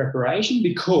down my preparation,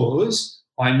 because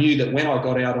I knew that when I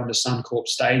got out onto Suncorp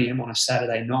Stadium on a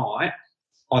Saturday night,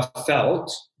 I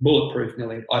felt bulletproof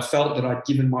nearly. I felt that I'd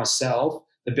given myself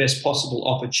the best possible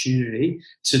opportunity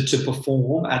to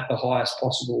perform at the highest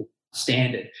possible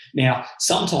standard. Now,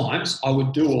 sometimes I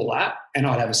would do all that and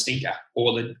I'd have a stinker,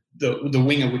 or the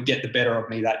winger would get the better of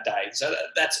me that day. So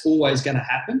that's always going to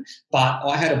happen. But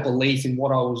I had a belief in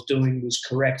what I was doing was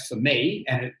correct for me,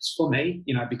 and it's for me,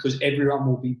 because everyone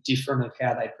will be different of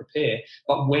how they prepare.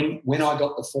 But when I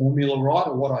got the formula right,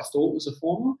 or what I thought was a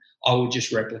formula, I would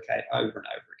just replicate over and over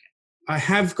again. I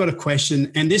have got a question,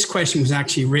 and this question was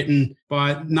actually written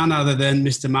by none other than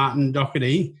Mr. Martin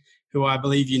Doherty, who I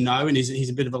believe you know, and he's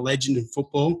a bit of a legend in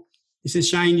football. He says,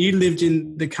 Shane, you lived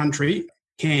in the country,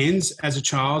 Cairns, as a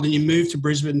child, and you moved to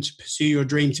Brisbane to pursue your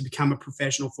dream to become a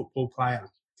professional football player.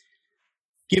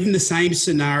 Given the same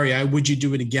scenario, would you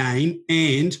do it again?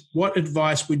 And what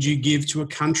advice would you give to a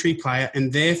country player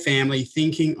and their family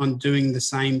thinking on doing the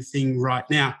same thing right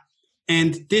now?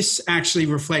 And this actually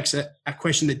reflects a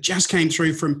question that just came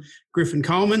through from Griffin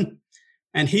Coleman.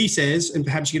 And he says, and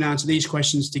perhaps you can answer these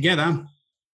questions together,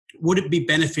 would it be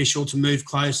beneficial to move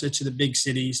closer to the big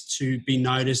cities to be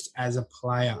noticed as a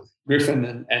player?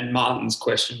 Griffin and Martin's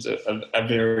questions are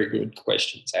very good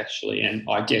questions, actually. And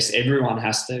I guess everyone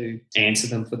has to answer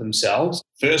them for themselves.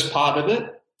 First part of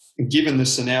it, given the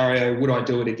scenario, would I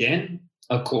do it again?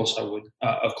 Of course I would.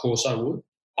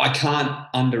 I can't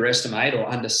underestimate or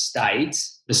understate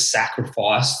the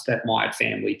sacrifice that my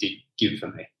family did give for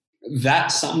me.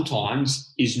 That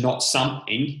sometimes is not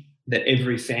something that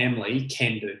every family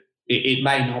can do. It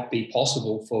may not be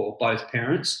possible for both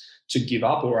parents to give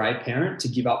up, or a parent to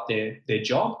give up their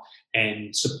job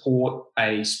and support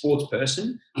a sports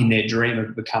person in their dream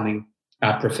of becoming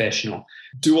a professional.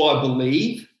 Do I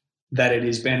believe that it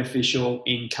is beneficial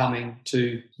in coming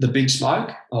to the big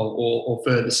smoke or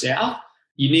further south?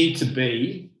 You need to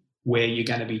be where you're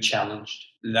going to be challenged.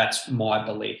 That's my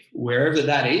belief. Wherever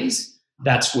that is,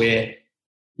 that's where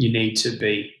you need to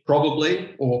be.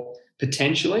 Probably or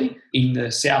potentially in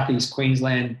the Southeast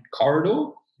Queensland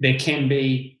corridor, there can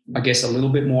be, I guess, a little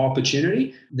bit more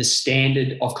opportunity. The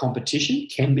standard of competition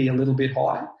can be a little bit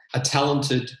higher. A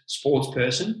talented sports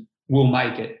person will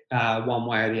make it one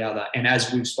way or the other. And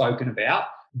as we've spoken about,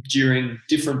 during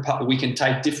we can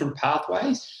take different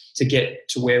pathways to get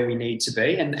to where we need to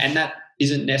be. And that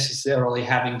isn't necessarily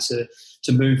having to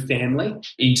move family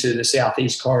into the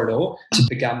Southeast corridor to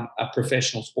become a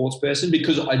professional sports person,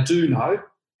 because I do know,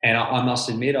 and I must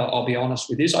admit, I'll be honest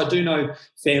with this, I do know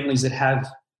families that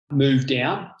have moved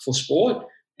down for sport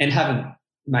and haven't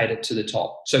made it to the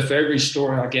top. So for every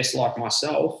story, I guess, like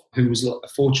myself, who was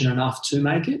fortunate enough to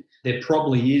make it, there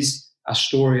probably is a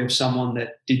story of someone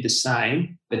that did the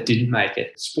same but didn't make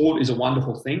it. Sport is a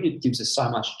wonderful thing. It gives us so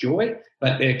much joy,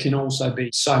 but there can also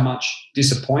be so much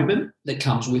disappointment that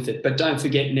comes with it. But don't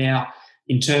forget now,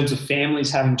 in terms of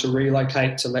families having to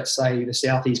relocate to, let's say, the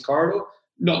Southeast corridor,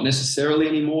 not necessarily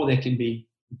anymore. There can be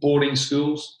boarding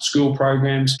schools, school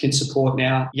programs can support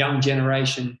now. Young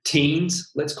generation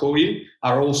teens, let's call you,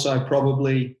 are also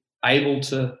probably able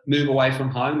to move away from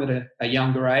home at a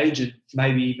younger age and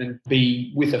maybe even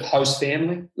be with a host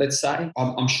family, let's say.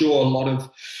 I'm sure a lot of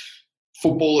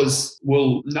footballers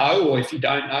will know, or if you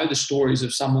don't know, the stories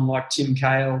of someone like Tim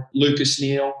Cahill, Lucas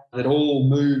Neal, that all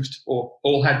moved or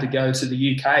all had to go to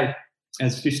the UK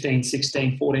as 15,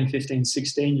 16, 14, 15,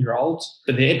 16-year-olds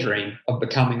for their dream of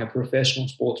becoming a professional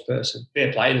sports person.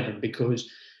 Fair play to them, because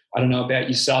I don't know about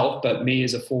yourself, but me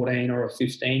as a 14 or a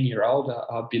 15-year-old,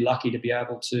 I'd be lucky to be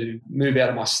able to move out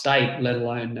of my state, let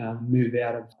alone move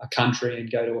out of a country and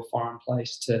go to a foreign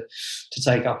place to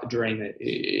take up a dream.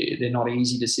 They're not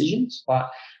easy decisions,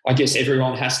 but I guess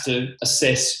everyone has to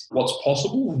assess what's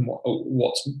possible and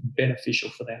what's beneficial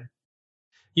for them.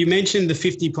 You mentioned the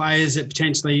 50 players that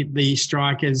potentially the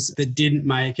strikers that didn't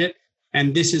make it.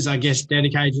 And this is, I guess,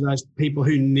 dedicated to those people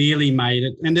who nearly made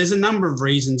it. And there's a number of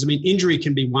reasons. I mean, injury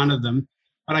can be one of them.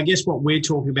 But I guess what we're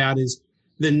talking about is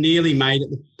the nearly made it,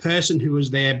 the person who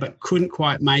was there but couldn't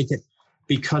quite make it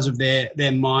because of their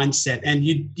mindset. And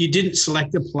you didn't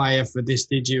select a player for this,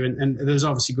 did you? And there's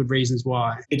obviously good reasons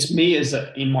why. It's me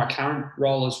in my current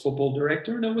role as football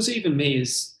director, and it was even me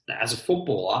as a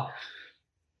footballer.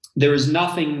 There is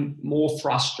nothing more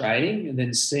frustrating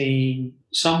than seeing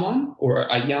someone or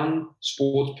a young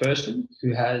sports person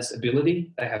who has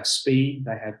ability, they have speed,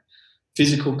 they have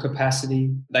physical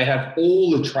capacity, they have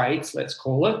all the traits, let's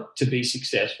call it, to be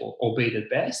successful or be the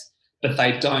best, but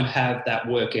they don't have that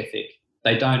work ethic.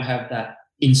 They don't have that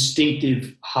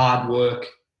instinctive hard work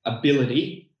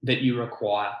ability that you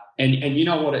require. And you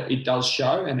know what it does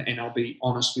show, and I'll be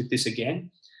honest with this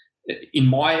again, in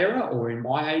my era or in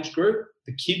my age group,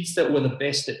 the kids that were the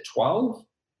best at 12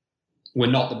 were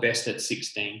not the best at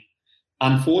 16.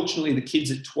 Unfortunately, the kids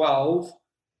at 12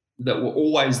 that were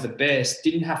always the best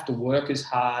didn't have to work as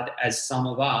hard as some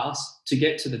of us to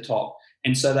get to the top.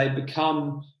 And so they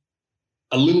become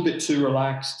a little bit too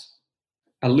relaxed,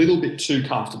 a little bit too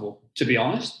comfortable, to be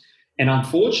honest. And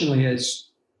unfortunately,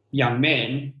 as young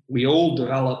men, we all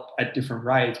develop at different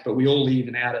rates, but we all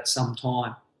even out at some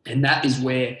time. And that is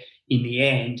where, in the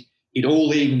end, it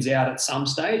all evens out at some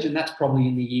stage, and that's probably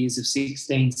in the years of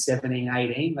 16, 17,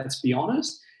 18, let's be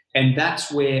honest. And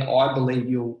that's where I believe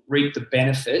you'll reap the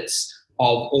benefits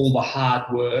of all the hard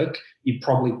work you've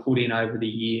probably put in over the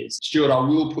years. Stuart, I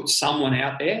will put someone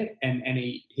out there, and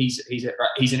he's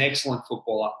an excellent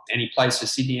footballer, and he plays for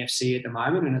Sydney FC at the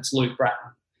moment, and it's Luke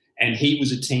Bratton. And he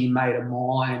was a teammate of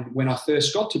mine when I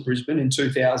first got to Brisbane in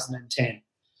 2010.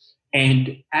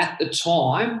 And at the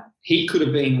time, he could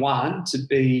have been one to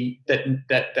be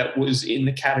that was in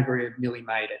the category of nearly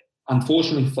made it.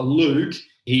 Unfortunately for Luke,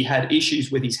 he had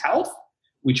issues with his health,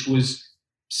 which was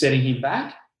setting him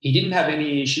back. He didn't have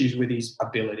any issues with his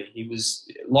ability. He was,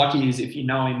 like he is, if you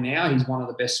know him now, he's one of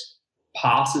the best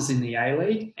passers in the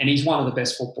A-League, and he's one of the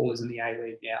best footballers in the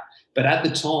A-League now. But at the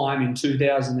time, in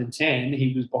 2010,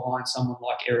 he was behind someone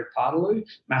like Eric Partaloo,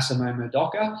 Massimo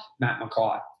Murdoka, Matt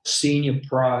Mackay, senior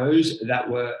pros that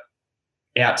were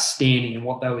outstanding in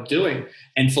what they were doing.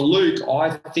 And for Luke,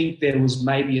 I think there was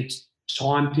maybe a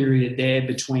time period there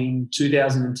between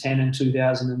 2010 and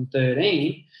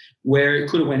 2013 where it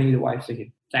could have went either way for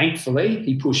him. Thankfully,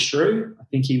 he pushed through. I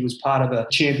think he was part of a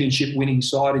championship winning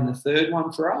side in the third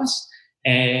one for us.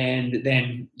 And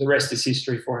then the rest is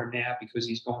history for him now, because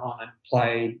he's gone on and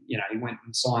played, he went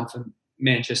and signed for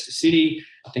Manchester City.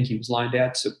 I think he was loaned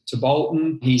out to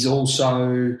Bolton. He's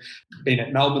also been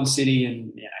at Melbourne City,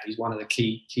 and he's one of the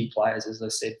key players, as I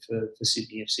said, for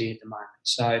Sydney FC at the moment.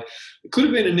 So it could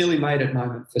have been a nearly made it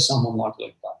moment for someone like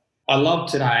Luke. But I love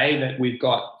today that we've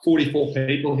got 44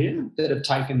 people here that have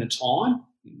taken the time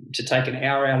to take an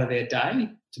hour out of their day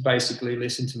to basically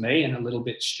listen to me and a little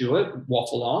bit Stuart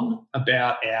waffle on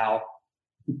about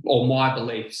my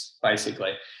beliefs,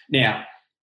 basically. Now,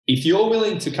 if you're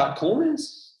willing to cut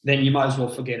corners, then you might as well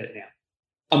forget it now.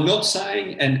 I'm not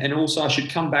saying, and also I should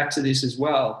come back to this as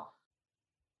well,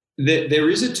 that there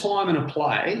is a time and a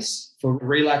place for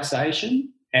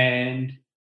relaxation and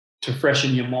to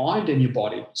freshen your mind and your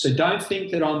body. So don't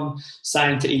think that I'm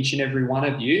saying to each and every one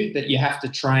of you that you have to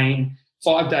train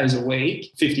 5 days a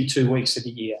week, 52 weeks of the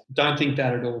year. Don't think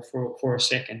that at all for a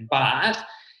second. But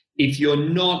if you're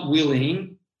not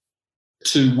willing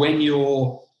to, when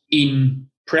you're in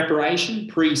preparation,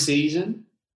 pre-season,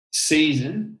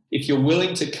 season, if you're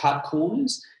willing to cut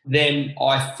corners, then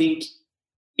I think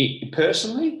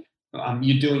personally,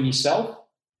 you're doing yourself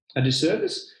a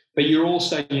disservice, but you're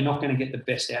not going to get the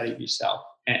best out of yourself.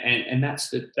 And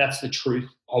that's the truth.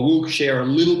 I will share a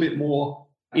little bit more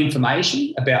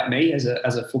information about me as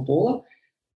a footballer.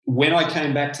 When I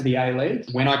came back to the A-League,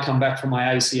 when I come back from my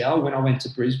ACL, when I went to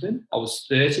Brisbane, I was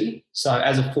 30. So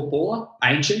as a footballer,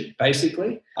 ancient,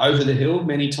 basically, over the hill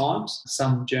many times,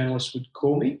 some journalists would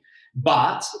call me.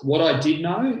 But what I did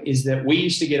know is that we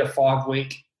used to get a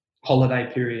 5-week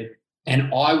holiday period,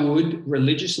 and I would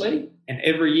religiously, and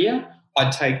every year,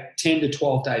 I'd take 10 to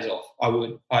 12 days off.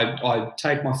 I'd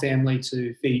take my family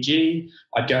to Fiji.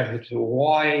 I'd go to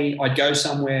Hawaii. I'd go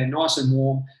somewhere nice and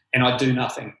warm, and I'd do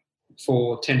nothing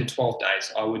for 10 to 12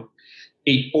 days. I would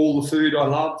eat all the food I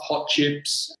love, hot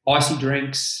chips, icy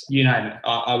drinks, you name it.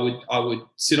 I would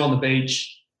sit on the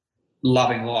beach,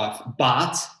 loving life.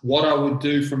 But what I would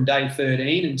do from day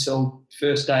 13 until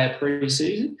first day of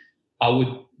pre-season, I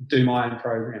would do my own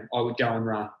program. I would go and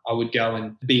run. I would go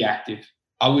and be active.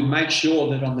 I would make sure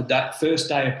that on the first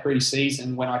day of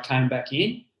pre-season when I came back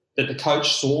in, that the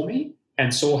coach saw me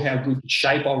and saw how good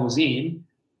shape I was in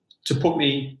to put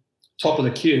me top of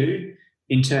the queue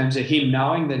in terms of him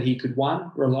knowing that he could,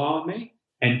 one, rely on me,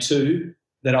 and two,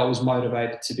 that I was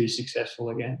motivated to be successful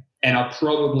again. And I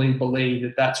probably believe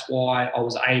that that's why I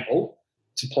was able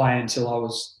to play until I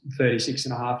was 36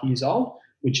 and a half years old,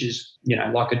 which is,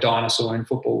 like a dinosaur in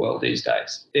football world these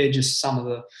days. They're just some of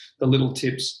the little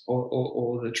tips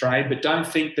or the trade. But don't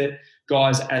think that,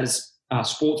 guys, as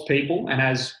sports people and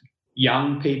as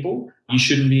young people, you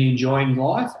shouldn't be enjoying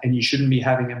life and you shouldn't be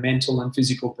having a mental and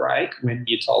physical break when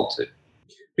you're told to.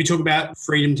 We talk about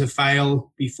freedom to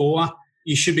fail before.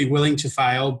 You should be willing to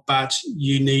fail, but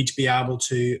you need to be able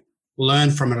to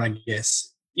learn from it, I guess.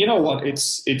 You know what?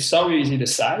 It's so easy to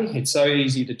say. It's so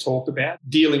easy to talk about.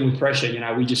 Dealing with pressure,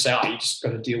 we just say, you just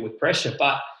got to deal with pressure.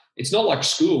 But it's not like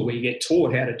school where you get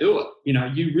taught how to do it.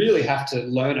 You really have to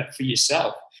learn it for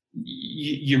yourself.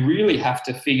 You really have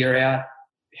to figure out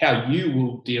how you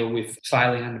will deal with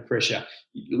failing under pressure.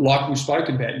 Like we've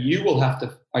spoken about, you will have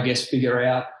to, I guess, figure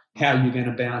out how you're going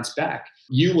to bounce back.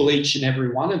 You will, each and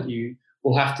every one of you,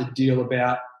 will have to deal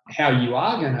about how you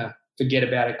are going to forget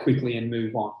about it quickly and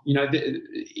move on.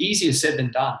 Easier said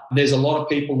than done. There's a lot of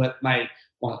people that may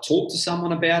want to talk to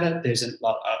someone about it. There's a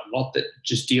lot that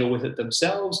just deal with it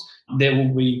themselves. There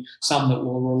will be some that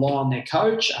will rely on their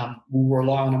coach, will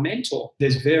rely on a mentor.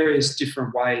 There's various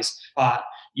different ways, but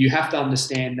you have to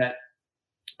understand that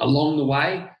along the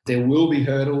way, there will be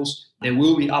hurdles, there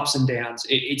will be ups and downs.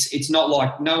 It's not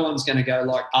like no one's going to go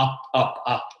like up, up,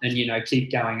 up and,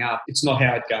 keep going up. It's not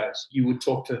how it goes. You would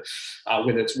talk to,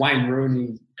 whether it's Wayne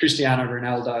Rooney, Cristiano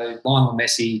Ronaldo, Lionel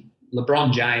Messi,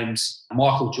 LeBron James,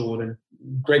 Michael Jordan,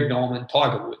 Greg Norman,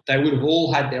 Tiger Woods. They would have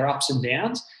all had their ups and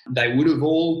downs. They would have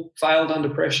all failed under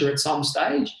pressure at some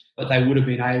stage, but they would have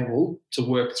been able to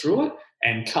work through it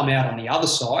and come out on the other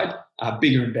side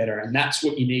bigger and better. And that's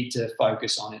what you need to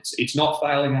focus on. It's not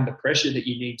failing under pressure that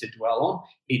you need to dwell on.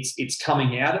 It's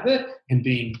coming out of it and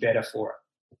being better for it.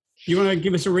 You want to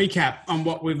give us a recap on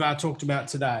what we've talked about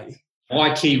today?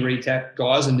 My key recap,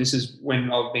 guys, and this is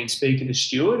when I've been speaking to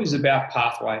Stuart, is about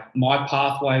pathway. My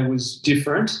pathway was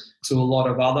different to a lot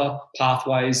of other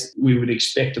pathways we would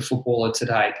expect a footballer to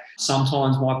take.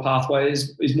 Sometimes my pathway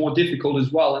is more difficult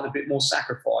as well and a bit more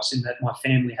sacrifice in that my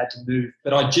family had to move.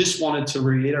 But I just wanted to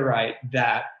reiterate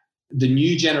that the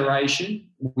new generation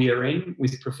we are in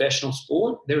with professional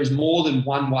sport, there is more than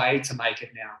one way to make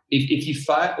it now. If you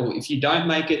fail or if you don't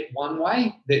make it one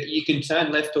way, that you can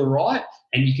turn left or right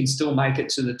and you can still make it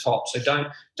to the top. So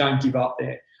don't give up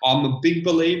there. I'm a big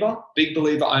believer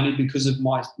only because of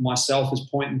myself as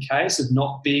point in case of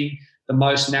not being the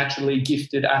most naturally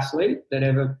gifted athlete that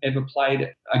ever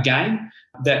played a game,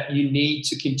 that you need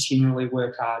to continually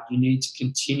work hard. You need to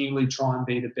continually try and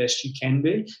be the best you can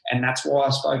be. And that's why I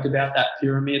spoke about that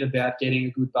pyramid, about getting a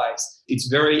good base. It's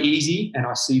very easy, and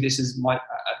I see this as my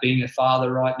being a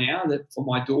father right now, that for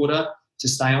my daughter to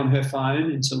stay on her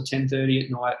phone until 10:30 at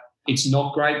night. It's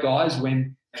not great, guys,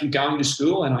 when if you're going to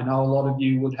school, and I know a lot of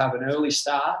you would have an early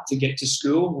start to get to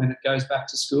school when it goes back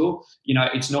to school.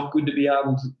 It's not good to be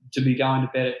able to be going to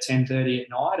bed at 10:30 at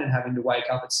night and having to wake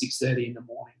up at 6:30 in the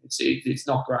morning. It's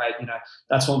not great.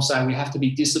 That's what I'm saying. We have to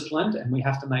be disciplined and we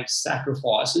have to make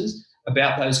sacrifices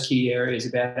about those key areas,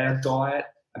 about our diet,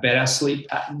 about our sleep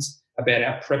patterns, about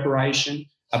our preparation,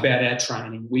 about our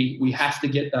training. We have to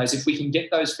get those. If we can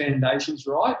get those foundations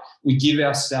right, we give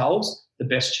ourselves the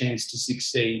best chance to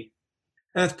succeed.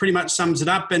 That pretty much sums it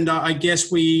up. And I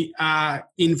guess we are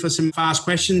in for some fast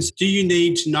questions. Do you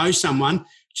need to know someone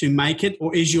to make it,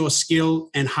 or is your skill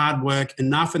and hard work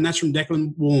enough? And that's from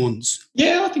Declan Warnes.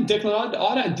 Yeah, I think, Declan,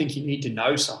 I don't think you need to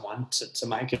know someone to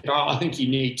make it. I think you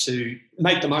need to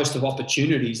make the most of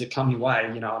opportunities that come your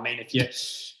way.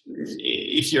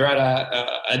 If you're at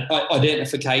an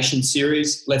identification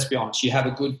series, let's be honest, you have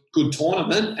a good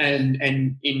tournament and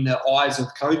in the eyes of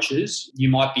coaches, you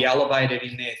might be elevated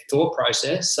in their thought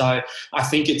process. So I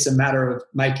think it's a matter of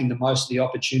making the most of the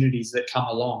opportunities that come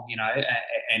along,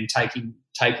 and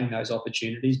taking those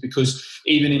opportunities, because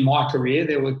even in my career,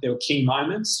 there were key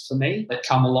moments for me that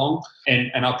come along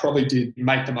and I probably did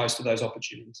make the most of those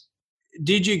opportunities.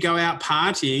 Did you go out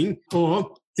partying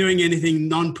or doing anything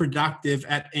non-productive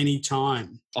at any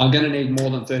time? I'm going to need more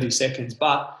than 30 seconds.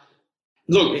 But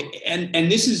look,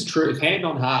 and this is truth, hand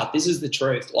on heart, this is the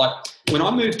truth. Like when I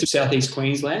moved to Southeast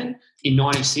Queensland in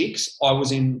 96, I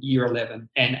was in year 11.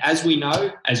 And as we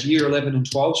know, as year 11 and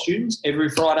 12 students, every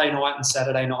Friday night and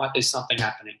Saturday night, there's something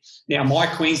happening. Now, my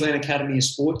Queensland Academy of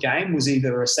Sport game was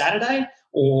either a Saturday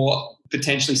or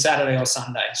potentially Saturday or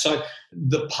Sunday. So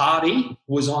the party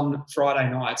was on Friday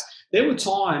nights. There were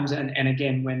times, and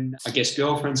again, when I guess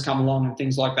girlfriends come along and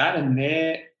things like that, and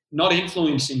they're not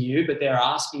influencing you, but they're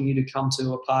asking you to come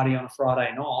to a party on a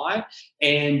Friday night.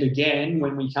 And again,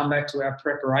 when we come back to our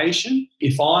preparation,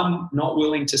 if I'm not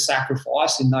willing to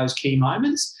sacrifice in those key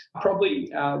moments, I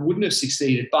probably wouldn't have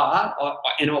succeeded. But,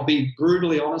 and I'll be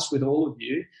brutally honest with all of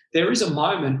you, there is a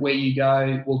moment where you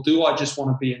go, well, do I just want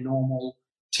to be a normal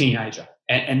teenager?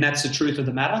 And that's the truth of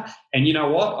the matter. And you know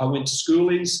what? I went to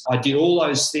schoolies. I did all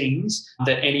those things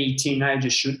that any teenager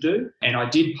should do. And I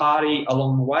did party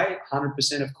along the way.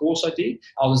 100% of course I did.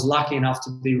 I was lucky enough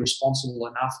to be responsible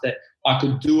enough that I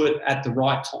could do it at the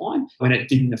right time when it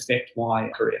didn't affect my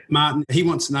career. Martin, he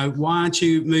wants to know, why aren't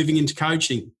you moving into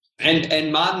coaching?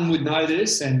 And Martin would know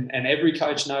this, and every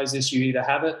coach knows this. You either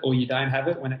have it or you don't have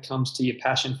it when it comes to your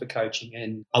passion for coaching.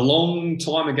 And a long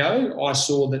time ago, I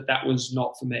saw that was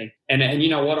not for me. And you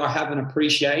know what? I have an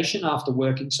appreciation after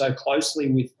working so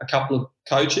closely with a couple of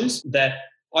coaches that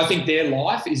I think their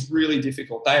life is really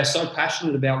difficult. They are so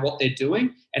passionate about what they're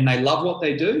doing and they love what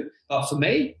they do. But for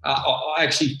me, I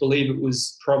actually believe it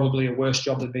was probably a worse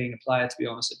job than being a player, to be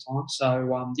honest, at times.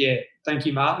 So, thank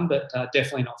you, Martin, but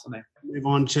definitely not for me. Move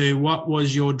on to, what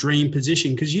was your dream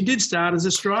position? Because you did start as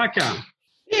a striker.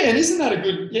 Yeah, and isn't that a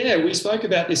good... Yeah, we spoke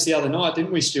about this the other night,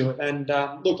 didn't we, Stuart? And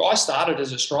look, I started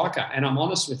as a striker, and I'm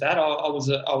honest with that. I was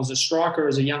a striker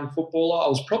as a young footballer. I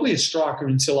was probably a striker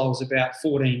until I was about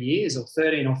 14 years or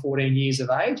 13 or 14 years of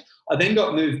age. I then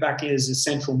got moved back as a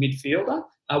central midfielder,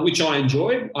 which I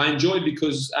enjoyed. I enjoyed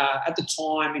because at the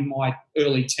time in my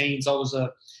early teens, I was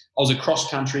a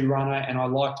cross-country runner and I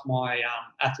liked my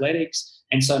athletics.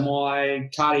 And so my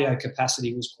cardio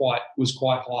capacity was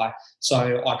quite high,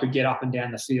 so I could get up and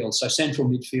down the field. So central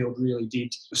midfield really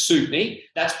did suit me.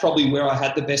 That's probably where I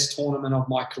had the best tournament of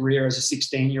my career as a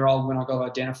 16-year-old when I got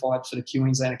identified for the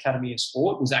Queensland Academy of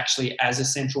Sport, was actually as a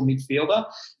central midfielder.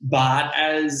 But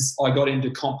as I got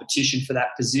into competition for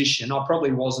that position, I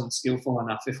probably wasn't skillful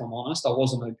enough, if I'm honest. I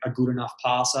wasn't a good enough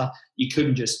passer. You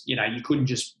couldn't just,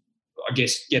 I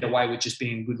guess, get away with just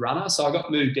being a good runner. So I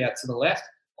got moved out to the left.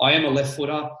 I am a left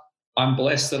footer. I'm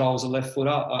blessed that I was a left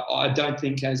footer. I don't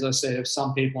think, as I said, if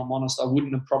some people, I'm honest, I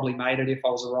wouldn't have probably made it if I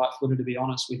was a right footer, to be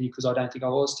honest with you, because I don't think I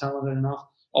was talented enough.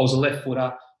 I was a left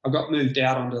footer. I got moved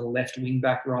out onto the left wing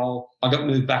back role. I got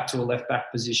moved back to a left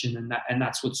back position, and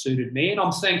that's what suited me. And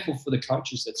I'm thankful for the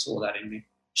coaches that saw that in me.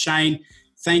 Shane,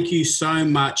 thank you so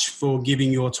much for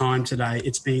giving your time today.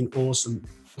 It's been awesome.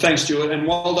 Thanks, Stuart, and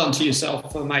well done to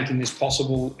yourself for making this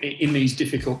possible in these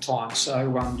difficult times. So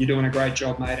you're doing a great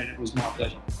job, mate, and it was my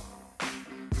pleasure.